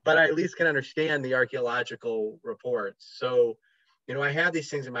 but I at least can understand the archaeological reports. So, I have these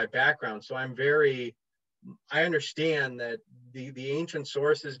things in my background. So I understand that the ancient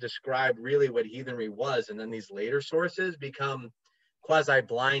sources describe really what heathenry was. And then these later sources become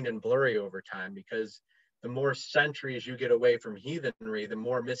quasi-blind and blurry over time, because the more centuries you get away from heathenry, the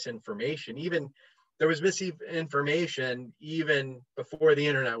more misinformation. Even there was misinformation even before the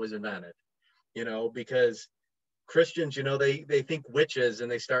internet was invented, because Christians, you know, they think witches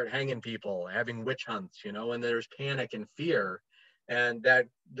and they start hanging people, having witch hunts, you know, and there's panic and fear. And that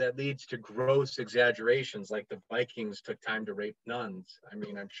leads to gross exaggerations, like the Vikings took time to rape nuns. I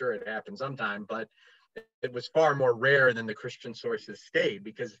mean, I'm sure it happened sometime, but it was far more rare than the Christian sources state,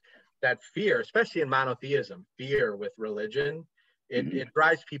 because that fear, especially in monotheism, fear with religion, it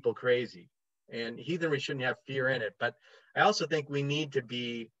drives people crazy. And heathenry shouldn't have fear in it. But I also think we need to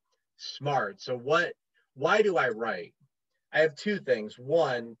be smart. So why do I write? I have two things.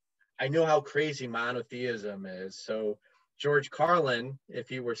 One, I know how crazy monotheism is. So George Carlin, if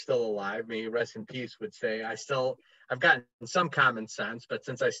he were still alive, may he rest in peace, would say, I've gotten some common sense, but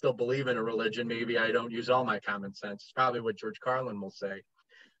since I still believe in a religion, maybe I don't use all my common sense. It's probably what George Carlin will say.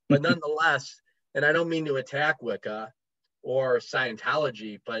 But nonetheless, and I don't mean to attack Wicca or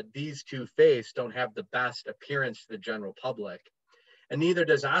Scientology, but these two faiths don't have the best appearance to the general public. And neither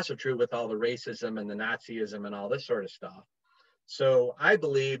does Asatru, with all the racism and the Nazism and all this sort of stuff. So I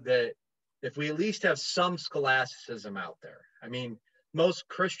believe that if we at least have some scholasticism out there, I mean, most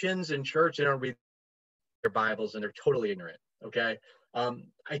Christians in church, they don't read their Bibles and they're totally ignorant, okay?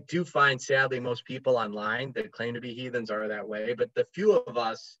 I do find, sadly, most people online that claim to be heathens are that way, but the few of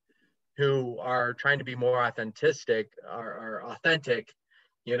us who are trying to be more are authentic,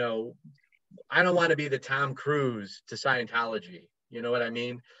 you know, I don't want to be the Tom Cruise to Scientology. You know what I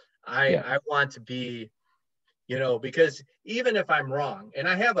mean? I want to be, you know, because even if I'm wrong, and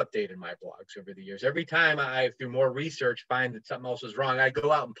I have updated my blogs over the years, every time I, through more research, find that something else is wrong, I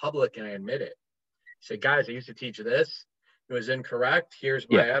go out in public and I admit it. I say, guys, I used to teach this. It was incorrect. Here's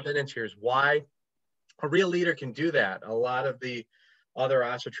my evidence. Here's why. A real leader can do that. A lot of the other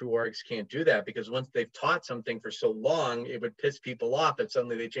Asatru orgs can't do that, because once they've taught something for so long, it would piss people off if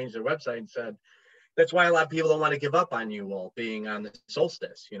suddenly they changed their website and said, that's why a lot of people don't want to give up on you all being on the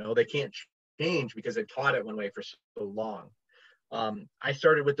solstice. You know, they can't change because they've taught it one way for so long. I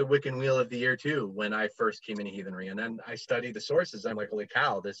started with the Wiccan Wheel of the Year too when I first came into heathenry, and then I studied the sources. I'm like, holy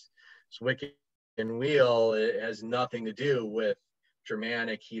cow, this Wiccan Wheel, it has nothing to do with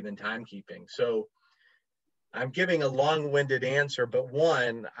Germanic heathen timekeeping. So I'm giving a long-winded answer, but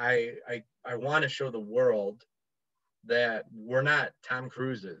one, I want to show the world that we're not Tom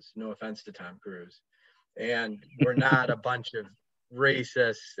Cruises, no offense to Tom Cruise, and we're not a bunch of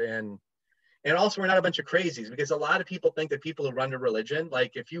racists, and also we're not a bunch of crazies, because a lot of people think that people who run to religion,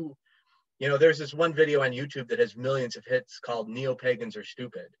 like if you know, there's this one video on YouTube that has millions of hits called Neo-Pagans Are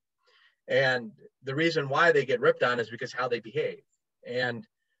Stupid. And the reason why they get ripped on is because how they behave. And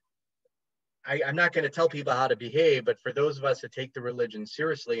I'm not going to tell people how to behave, but for those of us that take the religion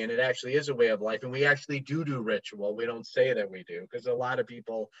seriously, and it actually is a way of life, and we actually do ritual, we don't say that we do, because a lot of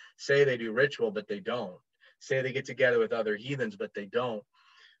people say they do ritual, but they don't. Say they get together with other heathens, but they don't.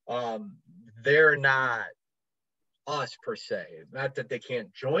 They're not us per se. Not that they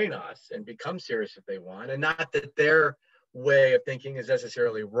can't join us and become serious if they want, and not that their way of thinking is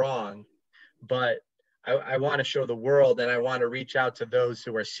necessarily wrong, but I want to show the world, and I want to reach out to those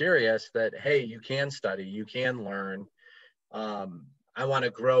who are serious that, hey, you can study, you can learn. I want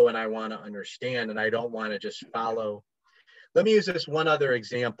to grow and I want to understand, and I don't want to just follow. Let me use this one other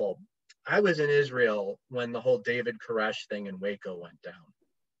example. I was in Israel when the whole David Koresh thing in Waco went down.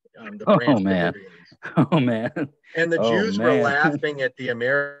 Oh man. And the Jews were laughing at the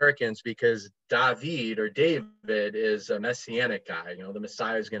Americans because David is a messianic guy. You know, the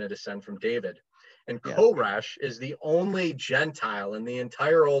Messiah is going to descend from David. And Koresh is the only Gentile in the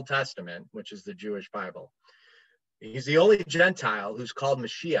entire Old Testament, which is the Jewish Bible. He's the only Gentile who's called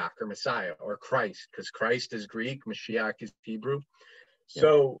Mashiach or Messiah or Christ, because Christ is Greek, Mashiach is Hebrew.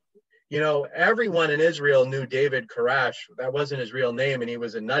 So, you know, everyone in Israel knew David Koresh. That wasn't his real name, and he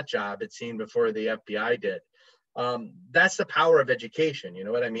was a nut job, it seemed, before the FBI did. That's the power of education. You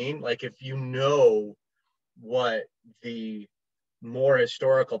know what I mean? Like, if you know what the more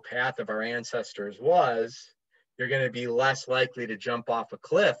historical path of our ancestors was, you're going to be less likely to jump off a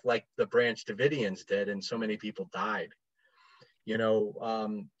cliff like the Branch Davidians did, and so many people died. You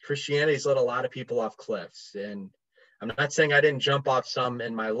know, Christianity's let a lot of people off cliffs, and I'm not saying I didn't jump off some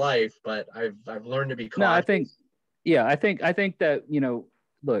in my life, but I've learned to be cautious. No, I think that, you know,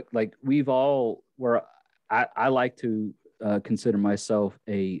 look, like I like to consider myself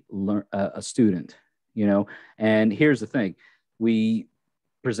a student, you know, and here's the thing. We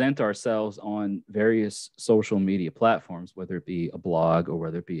present ourselves on various social media platforms, whether it be a blog or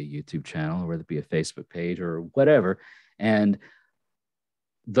whether it be a YouTube channel or whether it be a Facebook page or whatever. And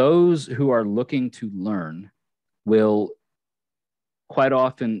those who are looking to learn will quite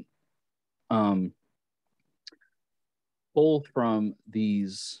often pull from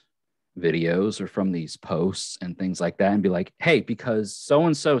these videos or from these posts and things like that and be like, hey, because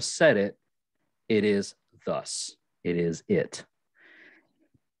so-and-so said it, it is thus, it is it.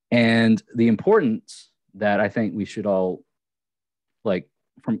 And the importance that I think we should all, like,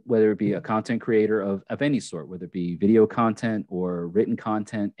 from whether it be a content creator of any sort, whether it be video content or written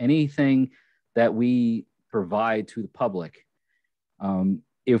content, anything that we provide to the public,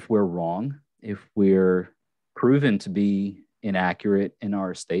 if we're wrong, if we're proven to be inaccurate in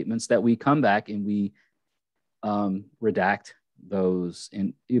our statements, that we come back and we redact those.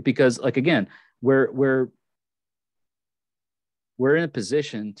 And because, like, again, we're in a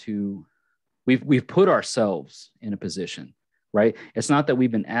position to, we've put ourselves in a position, right? It's not that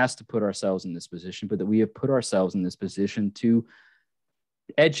we've been asked to put ourselves in this position, but that we have put ourselves in this position to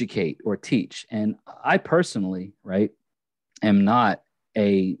educate or teach. And I personally, right, am not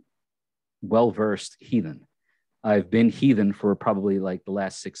a well-versed heathen. I've been heathen for probably like the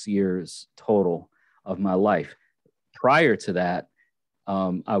last 6 years total of my life. Prior to that,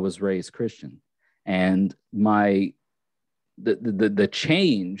 I was raised Christian, and the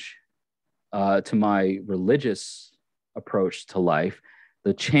change to my religious approach to life,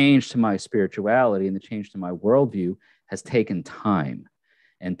 the change to my spirituality, and the change to my worldview has taken time.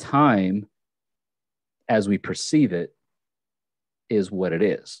 And time, as we perceive it, is what it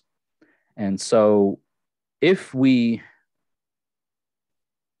is. And so if we,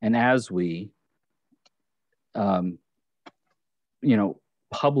 and as we,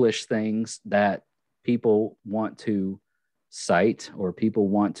 publish things that people want to cite, or people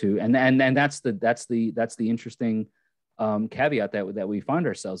want to, and that's the interesting caveat that we find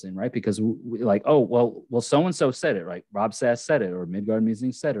ourselves in, right? Because we like, oh, well, so-and-so said it, right? Rob Sass said it, or Midgard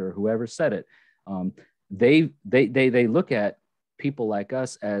Musings said it, or whoever said it. They look at people like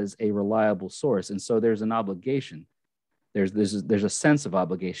us as a reliable source. And so there's an obligation. There's a sense of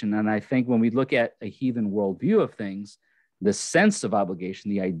obligation. And I think when we look at a heathen worldview of things, the sense of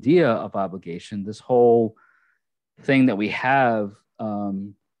obligation, the idea of obligation, this whole thing that we have,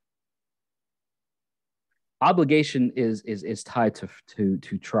 obligation is tied to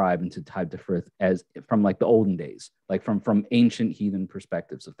tribe and tied to frith, as from like the olden days, like from ancient heathen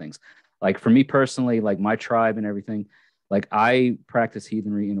perspectives of things. Like for me personally, like my tribe and everything, like I practice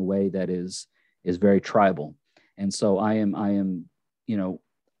heathenry in a way that is very tribal. And so I am,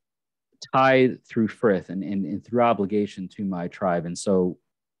 tied through frith and through obligation to my tribe. And so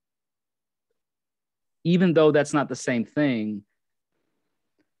even though that's not the same thing,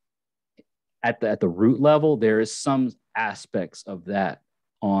 at the root level, there is some aspects of that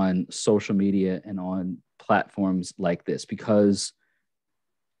on social media and on platforms like this, because,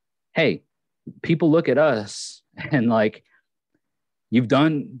 hey, people look at us and like, you've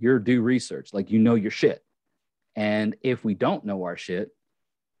done your due research, like, your shit. And if we don't know our shit,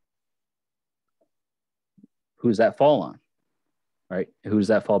 who's that fall on, right? Who does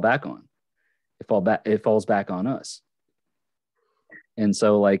that fall back on? It falls back on us. And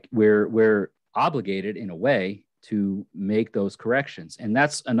so like we're obligated in a way to make those corrections. And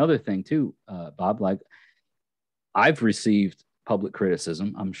that's another thing too, Bob, like I've received public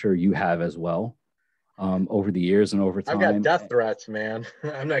criticism. I'm sure you have as well, over the years and over time. I've got death threats, man.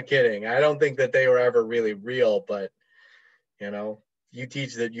 I'm not kidding. I don't think that they were ever really real, but you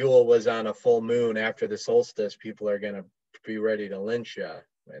teach that Yule was on a full moon after the solstice, people are going to be ready to lynch you.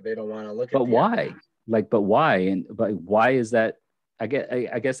 They don't want to look at But why? But why? But why is that? I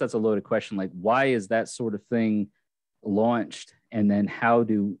guess that's a loaded question. Like, why is that sort of thing launched? And then how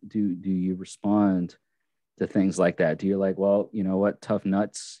do you respond to things like that? Do you like, well, you know what, tough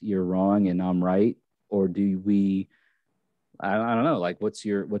nuts, you're wrong and I'm right? Or do we, I don't know, like what's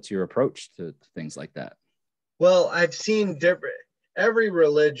your approach to things like that? Well, I've seen every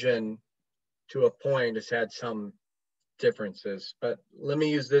religion to a point has had some differences, but let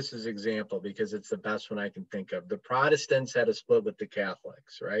me use this as example because it's the best one I can think of. The Protestants had a split with the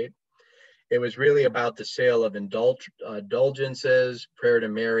Catholics, right? It was really about the sale of indulgences, prayer to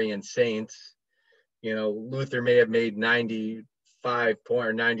Mary and saints. Luther may have made 95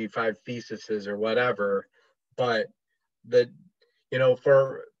 theses or whatever, but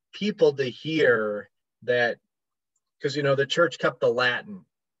for people to hear that, because the church kept the Latin.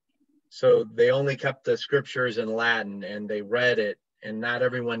 So they only kept the scriptures in Latin and they read it, and not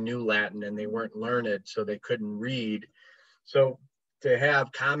everyone knew Latin and they weren't learned, so they couldn't read. So to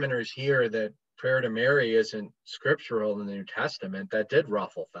have commoners hear that prayer to Mary isn't scriptural in the New Testament, that did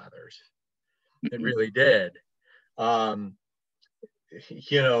ruffle feathers. It really did. There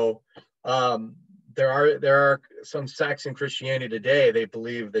are some sects in Christianity today, they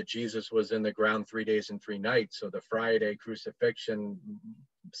believe that Jesus was in the ground 3 days and 3 nights. So the Friday crucifixion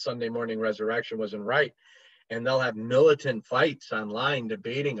Sunday morning resurrection wasn't right. And they'll have militant fights online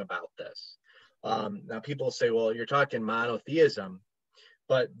debating about this. Now people say, well, you're talking monotheism,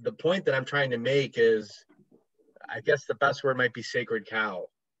 but the point that I'm trying to make is, I guess the best word might be sacred cow.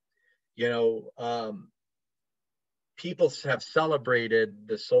 People have celebrated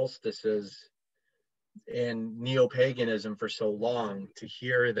the solstices in neo-paganism for so long, to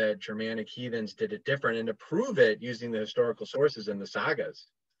hear that Germanic heathens did it different and to prove it using the historical sources in the sagas.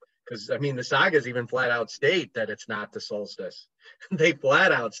 Because, I mean, the sagas even flat out state that it's not the solstice. They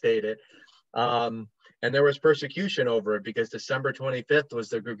flat out state it. And there was persecution over it because December 25th was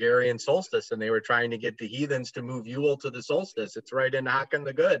the Gregorian solstice, and they were trying to get the heathens to move Yule to the solstice. It's right in Haakon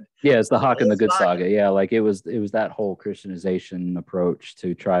the Good. Yeah, it's the Haakon the Good saga. Yeah, like it was that whole Christianization approach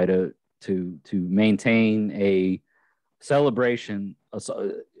to try to maintain a celebration,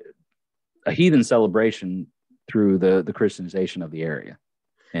 a heathen celebration through the Christianization of the area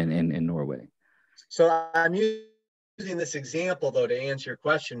in Norway. So I'm using this example though to answer your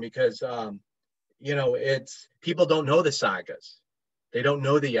question because it's people don't know the sagas. They don't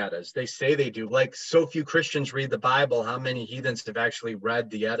know the Eddas. They say they do. Like, so few Christians read the Bible. How many heathens have actually read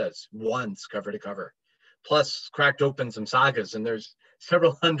the Eddas once, cover to cover? Plus, cracked open some sagas, and there's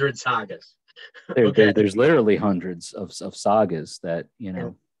several hundred sagas. There's literally hundreds of sagas that,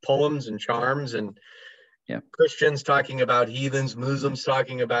 and poems and charms, and yeah, Christians talking about heathens, Muslims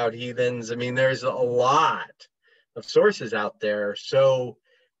talking about heathens. I mean, there's a lot of sources out there. So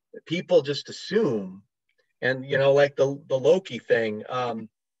people just assume, and like the Loki thing,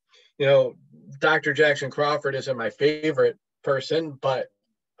 Dr. Jackson Crawford isn't my favorite person, but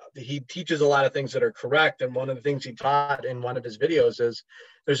he teaches a lot of things that are correct. And one of the things he taught in one of his videos is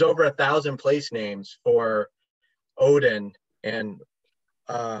there's over 1,000 place names for Odin and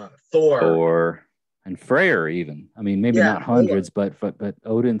Thor and Freyr even. I mean, maybe not hundreds, but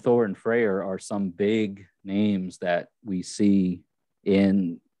Odin, Thor, and Freyr are some big names that we see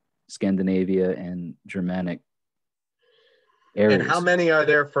in Scandinavia and Germanic areas. And how many are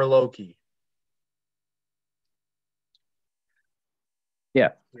there for Loki?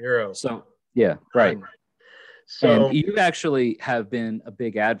 Yeah. 0. So, yeah, right. So and you actually have been a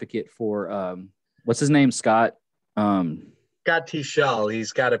big advocate for, what's his name? Scott T. Shell.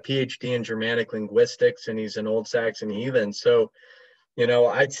 He's got a PhD in Germanic linguistics, and he's an old Saxon heathen. So,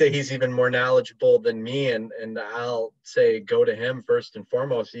 I'd say he's even more knowledgeable than me, and I'll say go to him first and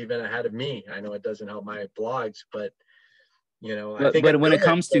foremost, even ahead of me. I know it doesn't help my blogs, but I think. But when it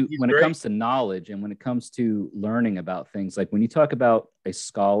comes to knowledge, and when it comes to learning about things, like when you talk about a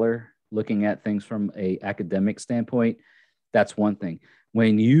scholar looking at things from a academic standpoint, that's one thing.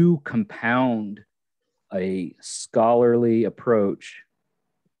 When you compound a scholarly approach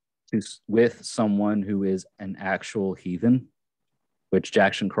with someone who is an actual heathen, which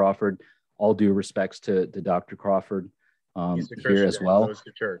Jackson Crawford, all due respects to Dr. Crawford here as well. Goes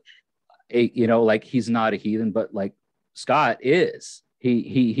to church. Like he's not a heathen, but like Scott is.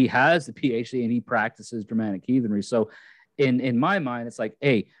 He has the PhD and he practices Germanic heathenry. So in my mind, it's like,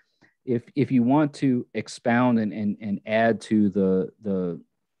 hey, if you want to expound and add to the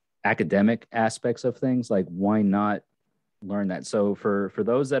academic aspects of things, like why not learn that? So for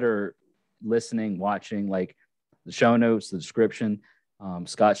those that are listening, watching, like the show notes, the description,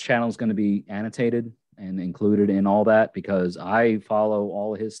 Scott's channel is going to be annotated and included in all that, because I follow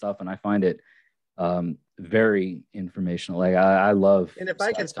all of his stuff and I find it very informational. Like I love. And if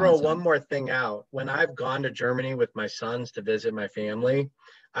I can throw one more thing out, when I've gone to Germany with my sons to visit my family,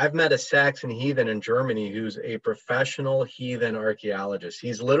 I've met a Saxon heathen in Germany who's a professional heathen archaeologist.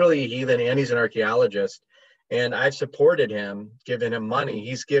 He's literally a heathen and he's an archaeologist. And I've supported him, given him money.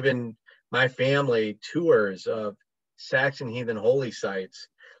 He's given my family tours of Saxon heathen holy sites.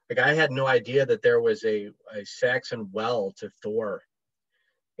 Like, I had no idea that there was a Saxon well to Thor.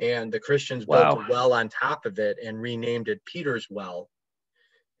 And the Christians built a well on top of it and renamed it Peter's Well.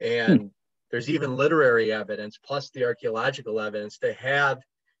 And there's even literary evidence, plus the archaeological evidence, to have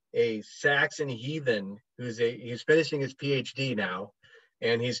a Saxon heathen he's finishing his PhD now,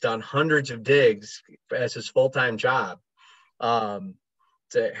 and he's done hundreds of digs as his full-time job.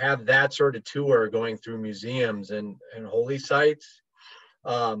 To have that sort of tour going through museums and holy sites.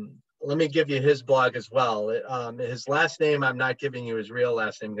 Let me give you his blog as well. His last name, I'm not giving you his real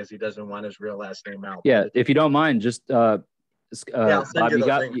last name because he doesn't want his real last name out. Yeah, if you don't mind, just I'll send you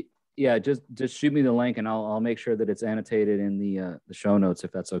the link. Yeah, just shoot me the link and I'll make sure that it's annotated in the show notes,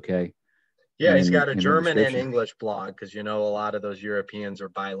 if that's okay. Yeah, he's got a in the German and description. English blog because a lot of those Europeans are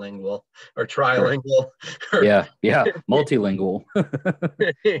bilingual or trilingual. Yeah, yeah, multilingual.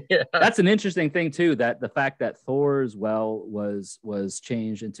 Yeah. That's an interesting thing too. That the fact that Thor's well was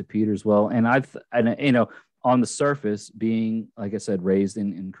changed into Peter's well, and on the surface, being like I said, raised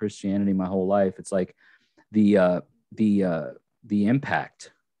in Christianity my whole life, it's like the the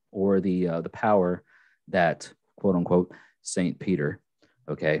impact or the power that quote unquote Saint Peter,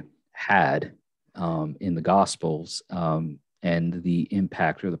 okay, had in the Gospels, and the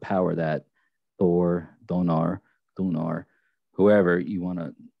impact or the power that Thor, Gunnar, whoever you want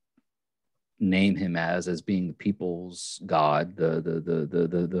to name him as being the people's god,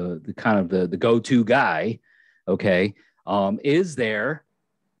 the kind of the go-to guy, okay, is there?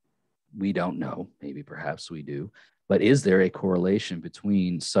 We don't know. Maybe perhaps we do. But is there a correlation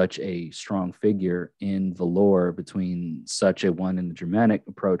between such a strong figure in the lore, between such a one in the Germanic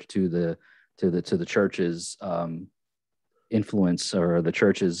approach to the church's influence or the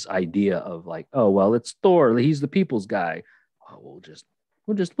church's idea of like, oh well, it's Thor, he's the people's guy. Oh, we'll just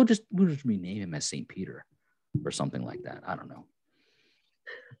rename him as Saint Peter or something like that. I don't know.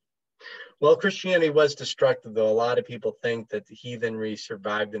 Well, Christianity was destructive, though. A lot of people think that the heathenry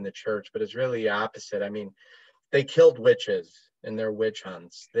survived in the church, but it's really the opposite. I mean, they killed witches in their witch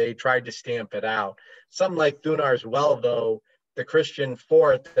hunts. They tried to stamp it out. Something like Thunar's well, though, the Christian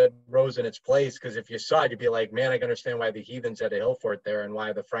fort that rose in its place, because if you saw it, you'd be like, man, I can understand why the heathens had a hill fort there and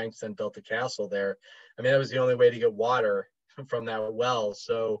why the Franks then built a castle there. I mean, that was the only way to get water from that well.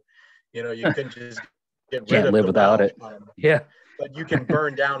 So, you couldn't just get rid Can't of live the without well. it. Yeah. But you can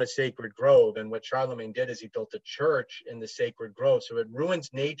burn down a sacred grove. And what Charlemagne did is he built a church in the sacred grove. So it ruins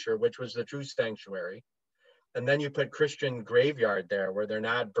nature, which was the true sanctuary. And then you put Christian graveyard there where they're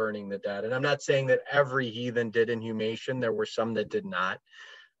not burning the dead. And I'm not saying that every heathen did inhumation. There were some that did not.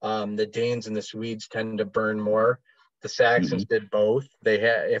 The Danes and the Swedes tend to burn more. The Saxons did both.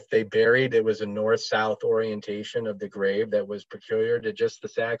 If they buried, it was a north-south orientation of the grave that was peculiar to just the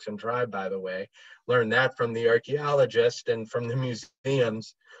Saxon tribe, by the way. Learned that from the archaeologists and from the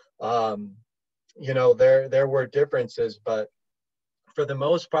museums. There were differences, but for the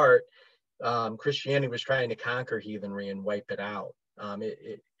most part, Christianity was trying to conquer heathenry and wipe it out.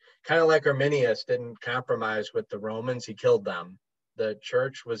 It kind of like Arminius didn't compromise with the Romans, he killed them. The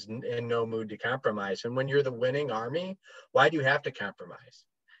church was in no mood to compromise. And when you're the winning army, why do you have to compromise?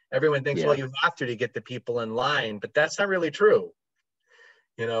 Everyone thinks, well, you have to get the people in line, but that's not really true.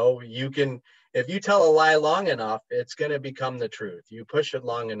 If you tell a lie long enough, it's going to become the truth. You push it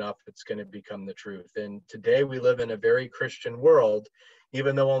long enough, it's going to become the truth. And today we live in a very Christian world,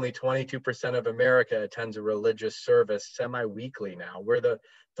 even though only 22% of America attends a religious service semi-weekly now. We're the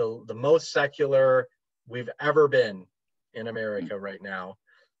most secular we've ever been in America right now.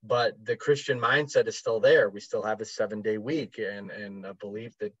 But the Christian mindset is still there. We still have a 7-day week and a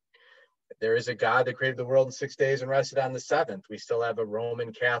belief that there is a God that created the world in 6 days and rested on the seventh. We still have a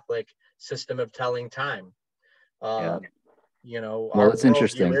Roman Catholic system of telling time. Well, our it's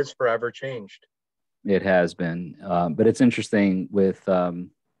interesting. Worldview is forever changed. It has been, but it's interesting with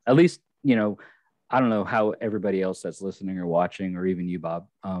at least, I don't know how everybody else that's listening or watching, or even you, Bob.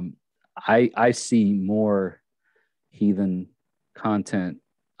 I see more heathen content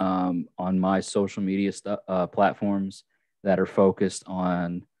on my social media platforms that are focused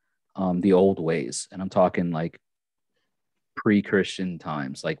on the old ways, and I'm talking like pre-Christian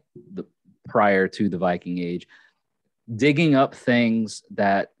times, like prior to the Viking Age, digging up things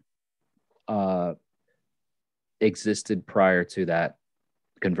that existed prior to that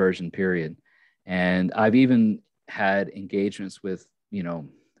conversion period. And I've even had engagements with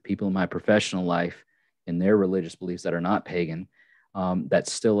people in my professional life in their religious beliefs that are not pagan, that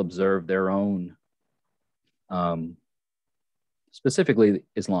still observe their own, specifically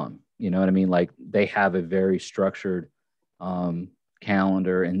Islam. You know what I mean? Like they have a very structured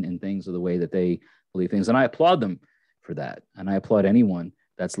calendar and things of the way that they believe things. And I applaud them for that. And I applaud anyone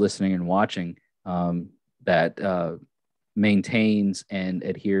that's listening and watching that maintains and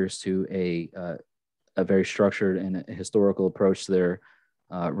adheres to a very structured and a historical approach to their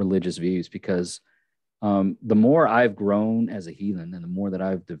religious views, because the more I've grown as a heathen and the more that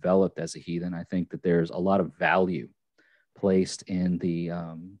I've developed as a heathen, I think that there's a lot of value placed in the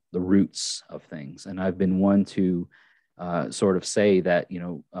roots of things. And I've been one to sort of say that,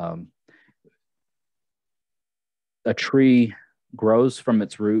 a tree grows from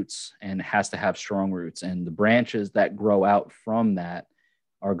its roots and has to have strong roots. And the branches that grow out from that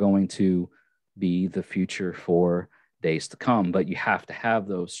are going to be the future for days to come. But you have to have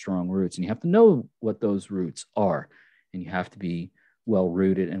those strong roots, and you have to know what those roots are. And you have to be well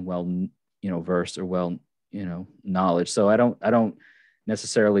rooted and well versed or well, knowledge. So I don't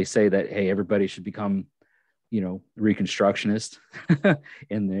necessarily say that, hey, everybody should become, Reconstructionist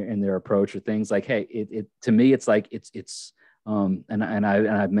in their approach or things like, hey, it to me, it's like, and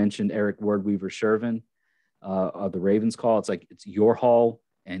I've mentioned Eric Ward-Weaver Shervin of the Ravens Call. It's like, it's your hall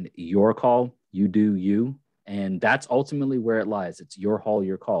and your call, you do you. And that's ultimately where it lies. It's your hall,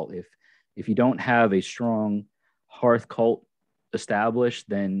 your call. If you don't have a strong hearth cult established,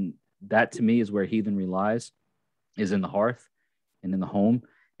 then that to me is where heathenry lies, is in the hearth and in the home.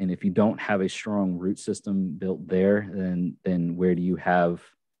 And if you don't have a strong root system built there, then where do you have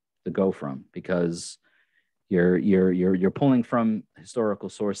to go from? Because you're pulling from historical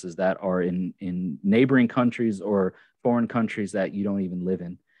sources that are in neighboring countries or foreign countries that you don't even live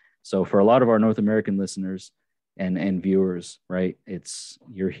in. So for a lot of our North American listeners and viewers, right,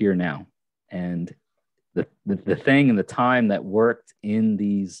 you're here now. And the thing and the time that worked in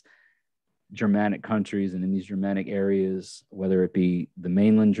these Germanic countries and in these Germanic areas, whether it be the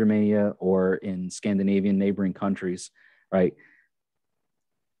mainland Germania or in Scandinavian neighboring countries, right,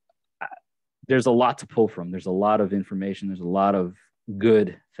 there's a lot to pull from. There's a lot of information. There's a lot of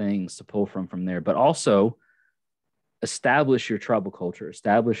good things to pull from there, but also establish your tribal culture,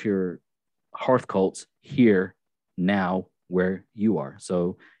 establish your hearth cults here, now, where you are.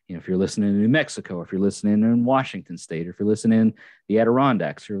 So, if you're listening in New Mexico, if you're listening in Washington State, or if you're listening in the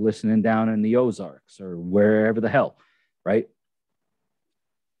Adirondacks, or you're listening down in the Ozarks, or wherever the hell, right?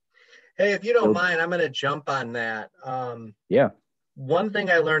 Hey, if you don't mind, I'm going to jump on that. Yeah. One thing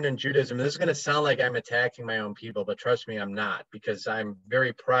I learned in Judaism, this is going to sound like I'm attacking my own people, but trust me, I'm not, because I'm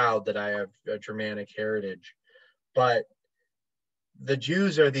very proud that I have a Germanic heritage. But the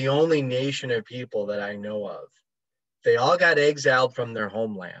Jews are the only nation of people that I know of. They all got exiled from their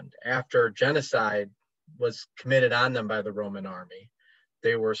homeland after genocide was committed on them by the Roman army.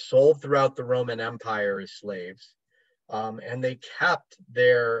 They were sold throughout the Roman Empire as slaves, and they kept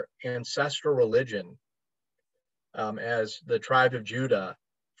their ancestral religion as the tribe of Judah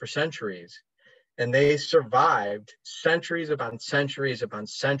for centuries. And they survived centuries upon centuries upon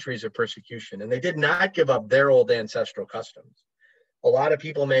centuries of persecution. And they did not give up their old ancestral customs. A lot of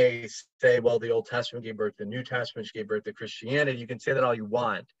people may say, well, the Old Testament gave birth to the New Testament, gave birth to Christianity. You can say that all you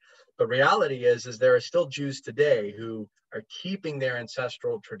want. But reality is there are still Jews today who are keeping their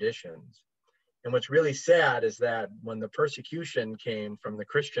ancestral traditions. And what's really sad is that when the persecution came from the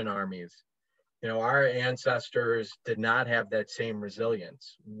Christian armies, our ancestors did not have that same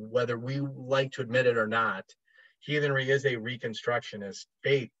resilience. Whether we like to admit it or not, heathenry is a reconstructionist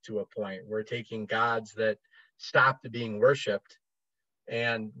faith to a point. We're taking gods that stopped being worshipped,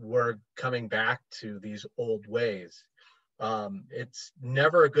 and we're coming back to these old ways. It's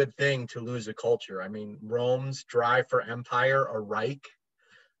never a good thing to lose a culture. I mean, Rome's drive for empire, a Reich,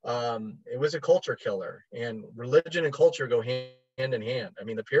 it was a culture killer, and religion and culture go hand in hand. I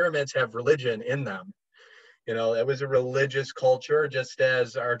mean, the pyramids have religion in them. It was a religious culture, just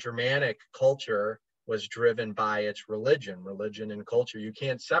as our Germanic culture was driven by its religion and culture. You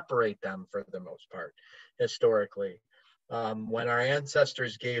can't separate them for the most part, historically. When our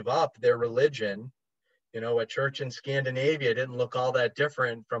ancestors gave up their religion, a church in Scandinavia didn't look all that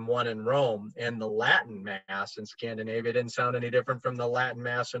different from one in Rome, and the Latin Mass in Scandinavia didn't sound any different from the Latin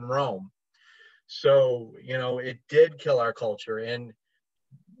Mass in Rome. So, it did kill our culture, and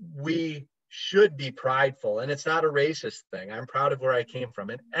we should be prideful. And it's not a racist thing. I'm proud of where I came from.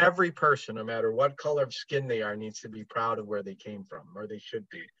 And every person, no matter what color of skin they are, needs to be proud of where they came from, or they should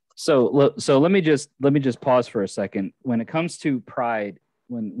be. So let me just pause for a second. When it comes to pride,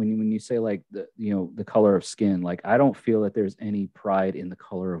 when you say like the color of skin, like, I don't feel that there's any pride in the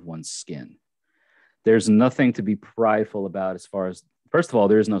color of one's skin. There's nothing to be prideful about as far as, first of all,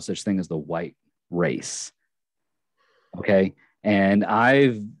 there is no such thing as the white race. Okay. And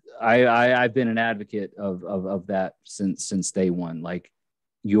I've been an advocate of that since day one. Like,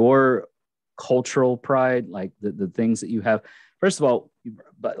 your cultural pride, like the things that you have. First of all,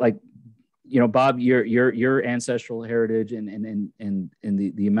 but like, Bob, your ancestral heritage and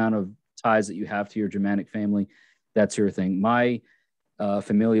the amount of ties that you have to your Germanic family, that's your thing. My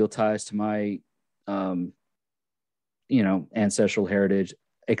familial ties to my ancestral heritage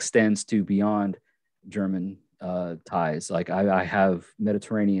extends to beyond German ties. Like, I have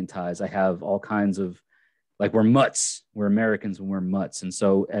Mediterranean ties. I have all kinds of, like, we're mutts. We're Americans and we're mutts. And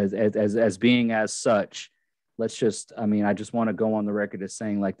so as being as such, I just want to go on the record as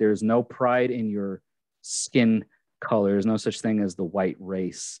saying, like, there's no pride in your skin color. There's no such thing as the white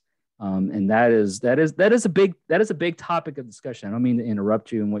race. And that is a big topic of discussion. I don't mean to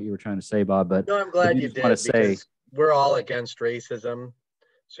interrupt you in what you were trying to say, Bob, but no, I'm glad you did, because we're all against racism.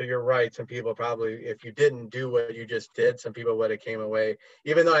 So you're right. Some people probably, if you didn't do what you just did, some people would have came away,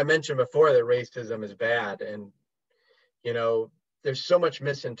 even though I mentioned before that racism is bad. And, you know, there's so much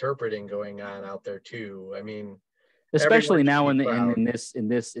misinterpreting going on out there too. I mean, especially everyone should now be in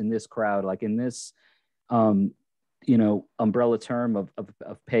proud. in this crowd, like in this you know, umbrella term of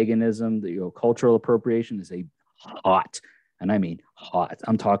paganism, the, you know, cultural appropriation is a hot, and I mean hot.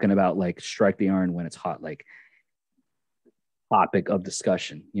 I'm talking about like strike the iron when it's hot, like topic of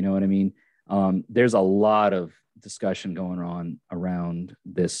discussion. You know what I mean? There's a lot of discussion going on around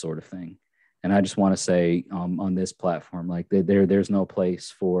this sort of thing, and I just want to say on this platform, like there's no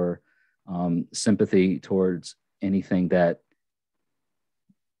place for sympathy towards anything that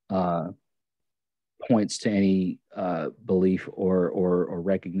points to any belief or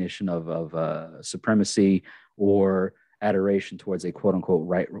recognition of supremacy or adoration towards a quote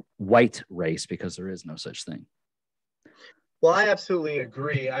unquote white race, because there is no such thing. Well, I absolutely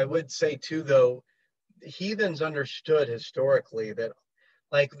agree. I would say too, though, heathens understood historically that,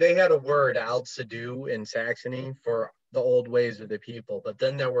 like, they had a word, Aldsidu, in Saxony for the old ways of the people, but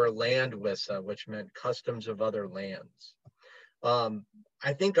then there were landwissa, which meant customs of other lands.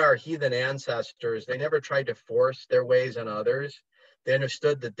 I think our heathen ancestors, they never tried to force their ways on others. They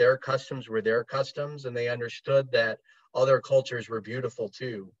understood that their customs were their customs, and they understood that other cultures were beautiful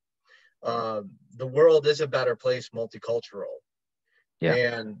too. The world is a better place multicultural. Yeah.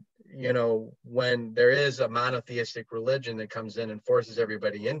 And, you know, when there is a monotheistic religion that comes in and forces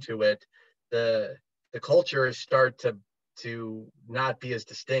everybody into it, the cultures start to not be as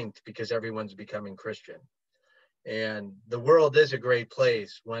distinct because everyone's becoming Christian. And the world is a great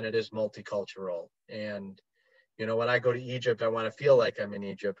place when it is multicultural. And, you know, when I go to Egypt, I want to feel like I'm in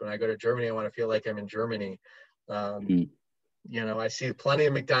Egypt. When I go to Germany, I want to feel like I'm in Germany. You know, I see plenty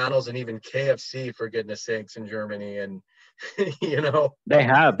of McDonald's and even KFC, for goodness sakes, in Germany. And, you know, they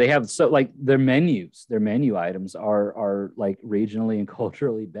have so like their menu items are like regionally and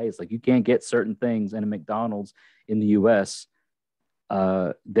culturally based. Like you can't get certain things in a McDonald's in the US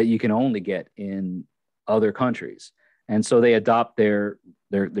that you can only get in other countries. And so they adopt their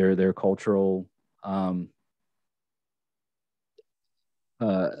cultural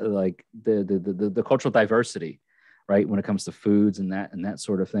like the cultural diversity, right, when it comes to foods and that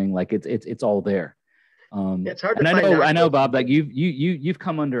sort of thing. Like it's all there. it's hard to And find I know, knockoffs. Bob, like you've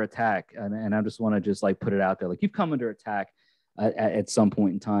come under attack, and I just want to just like put it out there, like you've come under attack at some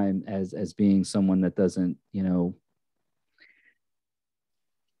point in time as being someone that doesn't, you know,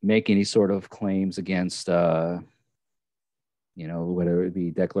 make any sort of claims against, you know, whether it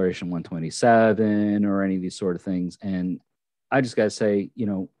be Declaration 127 or any of these sort of things. And I just got to say, you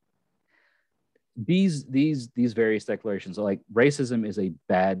know, these various declarations are like racism is a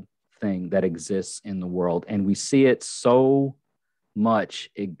bad thing that exists in the world, and we see it so much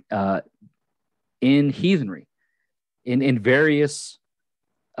in heathenry, in various,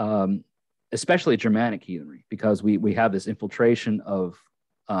 especially Germanic heathenry, because we have this infiltration of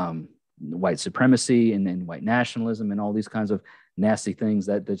white supremacy and white nationalism and all these kinds of nasty things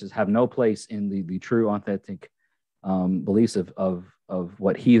that just have no place in the true authentic beliefs of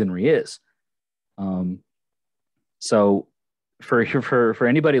what heathenry is. So for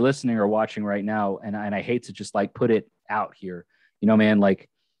anybody listening or watching right now, and I hate to just like put it out here, you know, man, like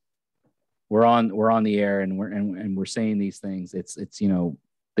we're on the air and we're saying these things. It's you know,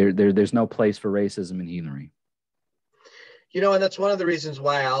 there's no place for racism in heathenry. You know, and that's one of the reasons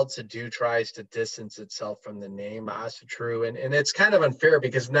why Aldsidu tries to distance itself from the name Asatru. And it's kind of unfair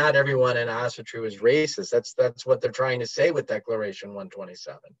because not everyone in Asatru is racist. That's what they're trying to say with Declaration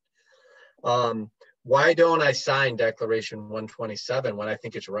 127. Why don't I sign Declaration 127 when I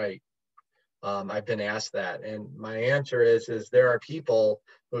think it's right? I've been asked that. And my answer is there are people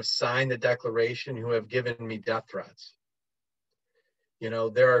who have signed the Declaration who have given me death threats. You know,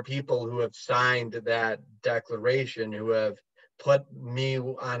 there are people who have signed that declaration who have put me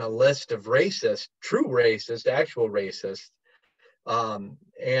on a list of racist, true racist, actual racist,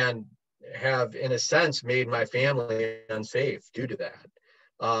 and have, in a sense, made my family unsafe due to that.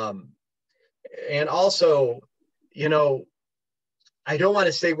 And also, you know, I don't want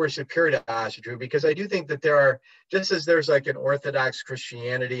to say we're superior to Asatru, because I do think that there are, just as there's like an Orthodox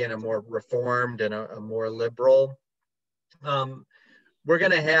Christianity and a more reformed and a more liberal, we're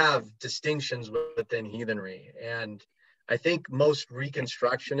going to have distinctions within heathenry. And I think most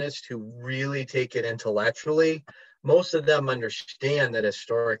Reconstructionists who really take it intellectually, most of them understand that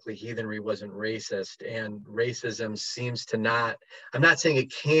historically heathenry wasn't racist, and racism seems to not, I'm not saying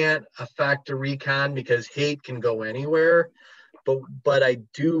it can't affect a recon because hate can go anywhere, but I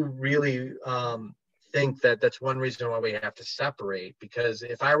do really think that that's one reason why we have to separate, because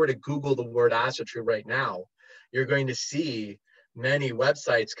if I were to Google the word Asatru right now, you're going to see many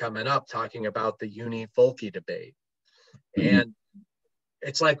websites coming up talking about the uni-folky debate. Mm-hmm. And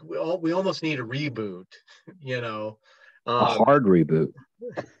it's like we almost need a reboot, you know. A hard reboot.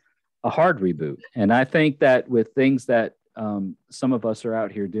 And I think that with things that some of us are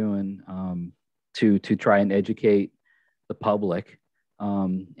out here doing to try and educate the public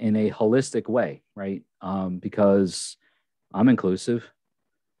in a holistic way, right? Because I'm inclusive.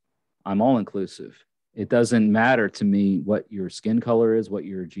 I'm all inclusive. It doesn't matter to me what your skin color is, what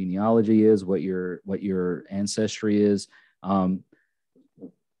your genealogy is, what your ancestry is,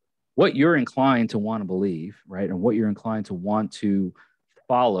 what you're inclined to want to believe, right? And what you're inclined to want to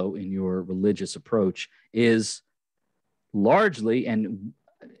follow in your religious approach is largely, and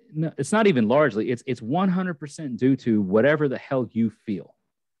it's not even largely, it's 100% due to whatever the hell you feel.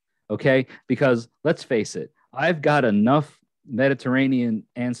 Okay? Because let's face it, I've got enough Mediterranean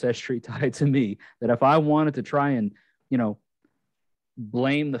ancestry tied to me that if I wanted to try and,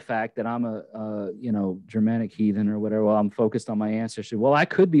 blame the fact that I'm a Germanic heathen or whatever, well, I'm focused on my ancestry. Well, I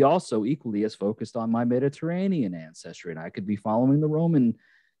could be also equally as focused on my Mediterranean ancestry, and I could be following the Roman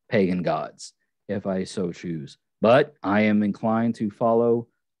pagan gods if I so choose. But I am inclined to follow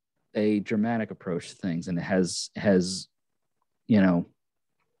a Germanic approach to things, and it has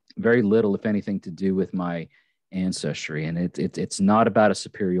very little, if anything, to do with my ancestry. And it's not about a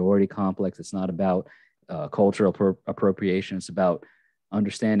superiority complex. It's not about cultural appropriation. It's about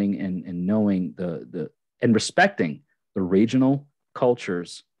understanding and knowing and respecting the regional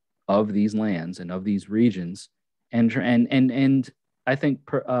cultures of these lands and of these regions, and I think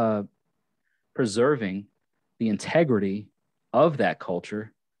preserving the integrity of that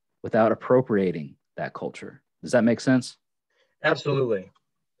culture without appropriating that culture. Does that make sense? Absolutely.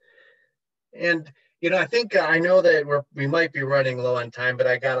 And I think I know that we might be running low on time, but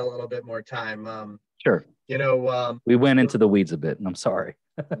I got a little bit more time. Sure. We went into the weeds a bit, and I'm sorry.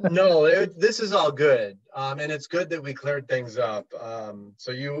 No, this is all good, and it's good that we cleared things up.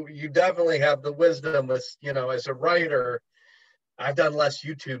 So you definitely have the wisdom with, as a writer. I've done less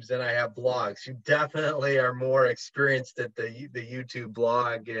YouTubes than I have blogs. You definitely are more experienced at the YouTube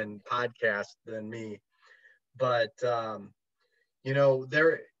blog and podcast than me. But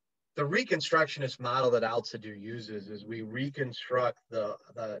the reconstructionist model that Aldsidu uses is we reconstruct the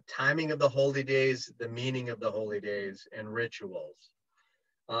timing of the holy days, the meaning of the holy days, and rituals.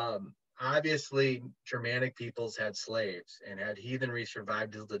 Obviously, Germanic peoples had slaves, and had heathenry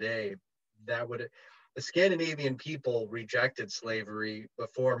survived till today, the Scandinavian people rejected slavery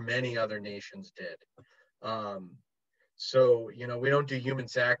before many other nations did. So, we don't do human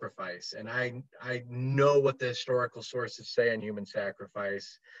sacrifice. And I know what the historical sources say on human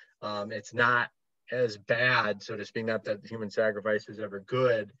sacrifice. It's not as bad, so to speak, not that human sacrifice is ever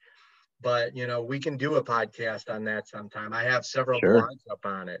good, but, we can do a podcast on that sometime. I have several blogs up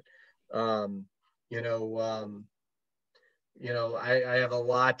on it. I have a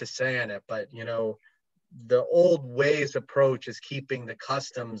lot to say on it, but, the old ways approach is keeping the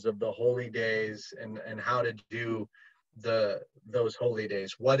customs of the holy days and how to do those holy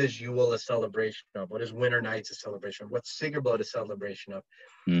days. What is Yule a celebration of? What is Winter Nights a celebration of? What's Sigurblot a celebration of?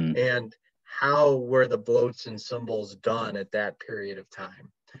 And how were the bloats and symbols done at that period of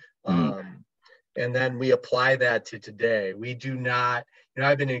time? And then we apply that to today. We do not,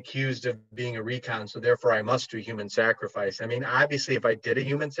 I've been accused of being a recon, so therefore I must do human sacrifice. I mean, obviously, if I did a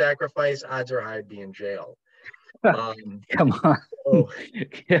human sacrifice, odds are high I'd be in jail. Come on.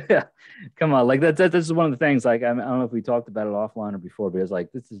 Yeah. Come on. Like this is one of the things, like, I don't know if we talked about it offline or before, but it's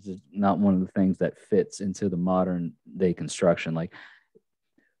like, this is just not one of the things that fits into the modern day construction. Like,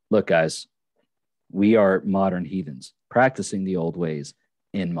 look, guys, we are modern heathens practicing the old ways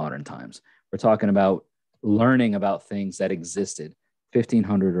in modern times. We're talking about learning about things that existed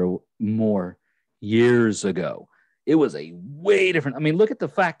 1,500 or more years ago. It was a way different. I mean, look at the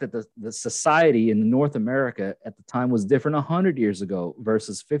fact that the society in North America at the time was different 100 years ago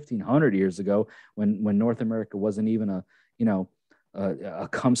versus 1,500 years ago when North America wasn't even a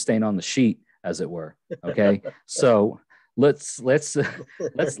cum stain on the sheet, as it were. Okay, so let's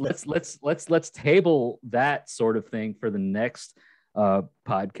table that sort of thing for the next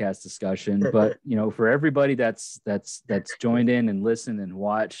podcast discussion. But for everybody that's joined in and listened and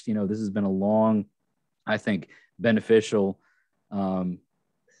watched, this has been a long, I think, beneficial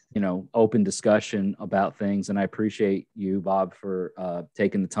open discussion about things, and I appreciate you, Bob, for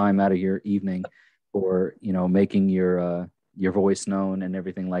taking the time out of your evening for making your your voice known and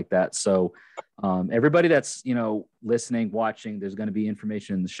everything like that. So everybody that's, listening, watching, there's going to be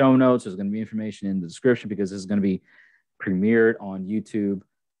information in the show notes. There's going to be information in the description, because this is going to be premiered on YouTube.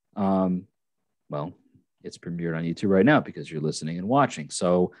 Well, it's premiered on YouTube right now because you're listening and watching.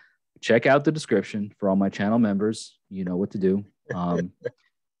 So check out the description for all my channel members. You know what to do.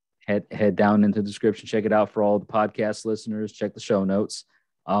 Head down into the description. Check it out for all the podcast listeners. Check the show notes.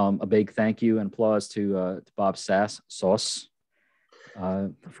 A big thank you and applause to Bob Sass, Sauce,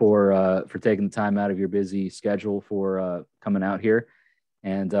 for taking the time out of your busy schedule for coming out here.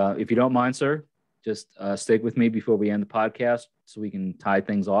 And if you don't mind, sir, just stick with me before we end the podcast so we can tie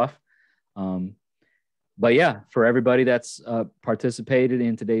things off. But yeah, for everybody that's participated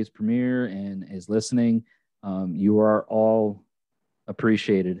in today's premiere and is listening, you are all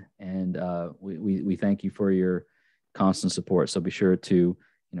appreciated, and we thank you for your constant support. So be sure to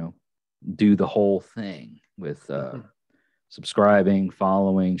do the whole thing with subscribing,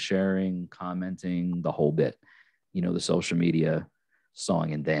 following, sharing, commenting, the whole bit. The social media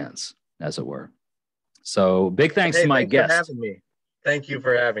song and dance, as it were. So big thanks to my guest. For having me. Thank you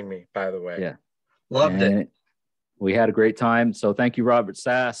for having me, by the way. Yeah. Loved it. We had a great time. So thank you, Robert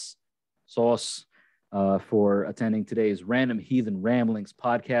Sass, Sauce, for attending today's Random Heathen Ramblings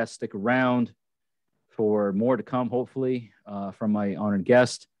podcast. Stick around for more to come, hopefully, from my honored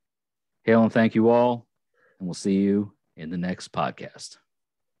guest. Hail and thank you all, and we'll see you in the next podcast.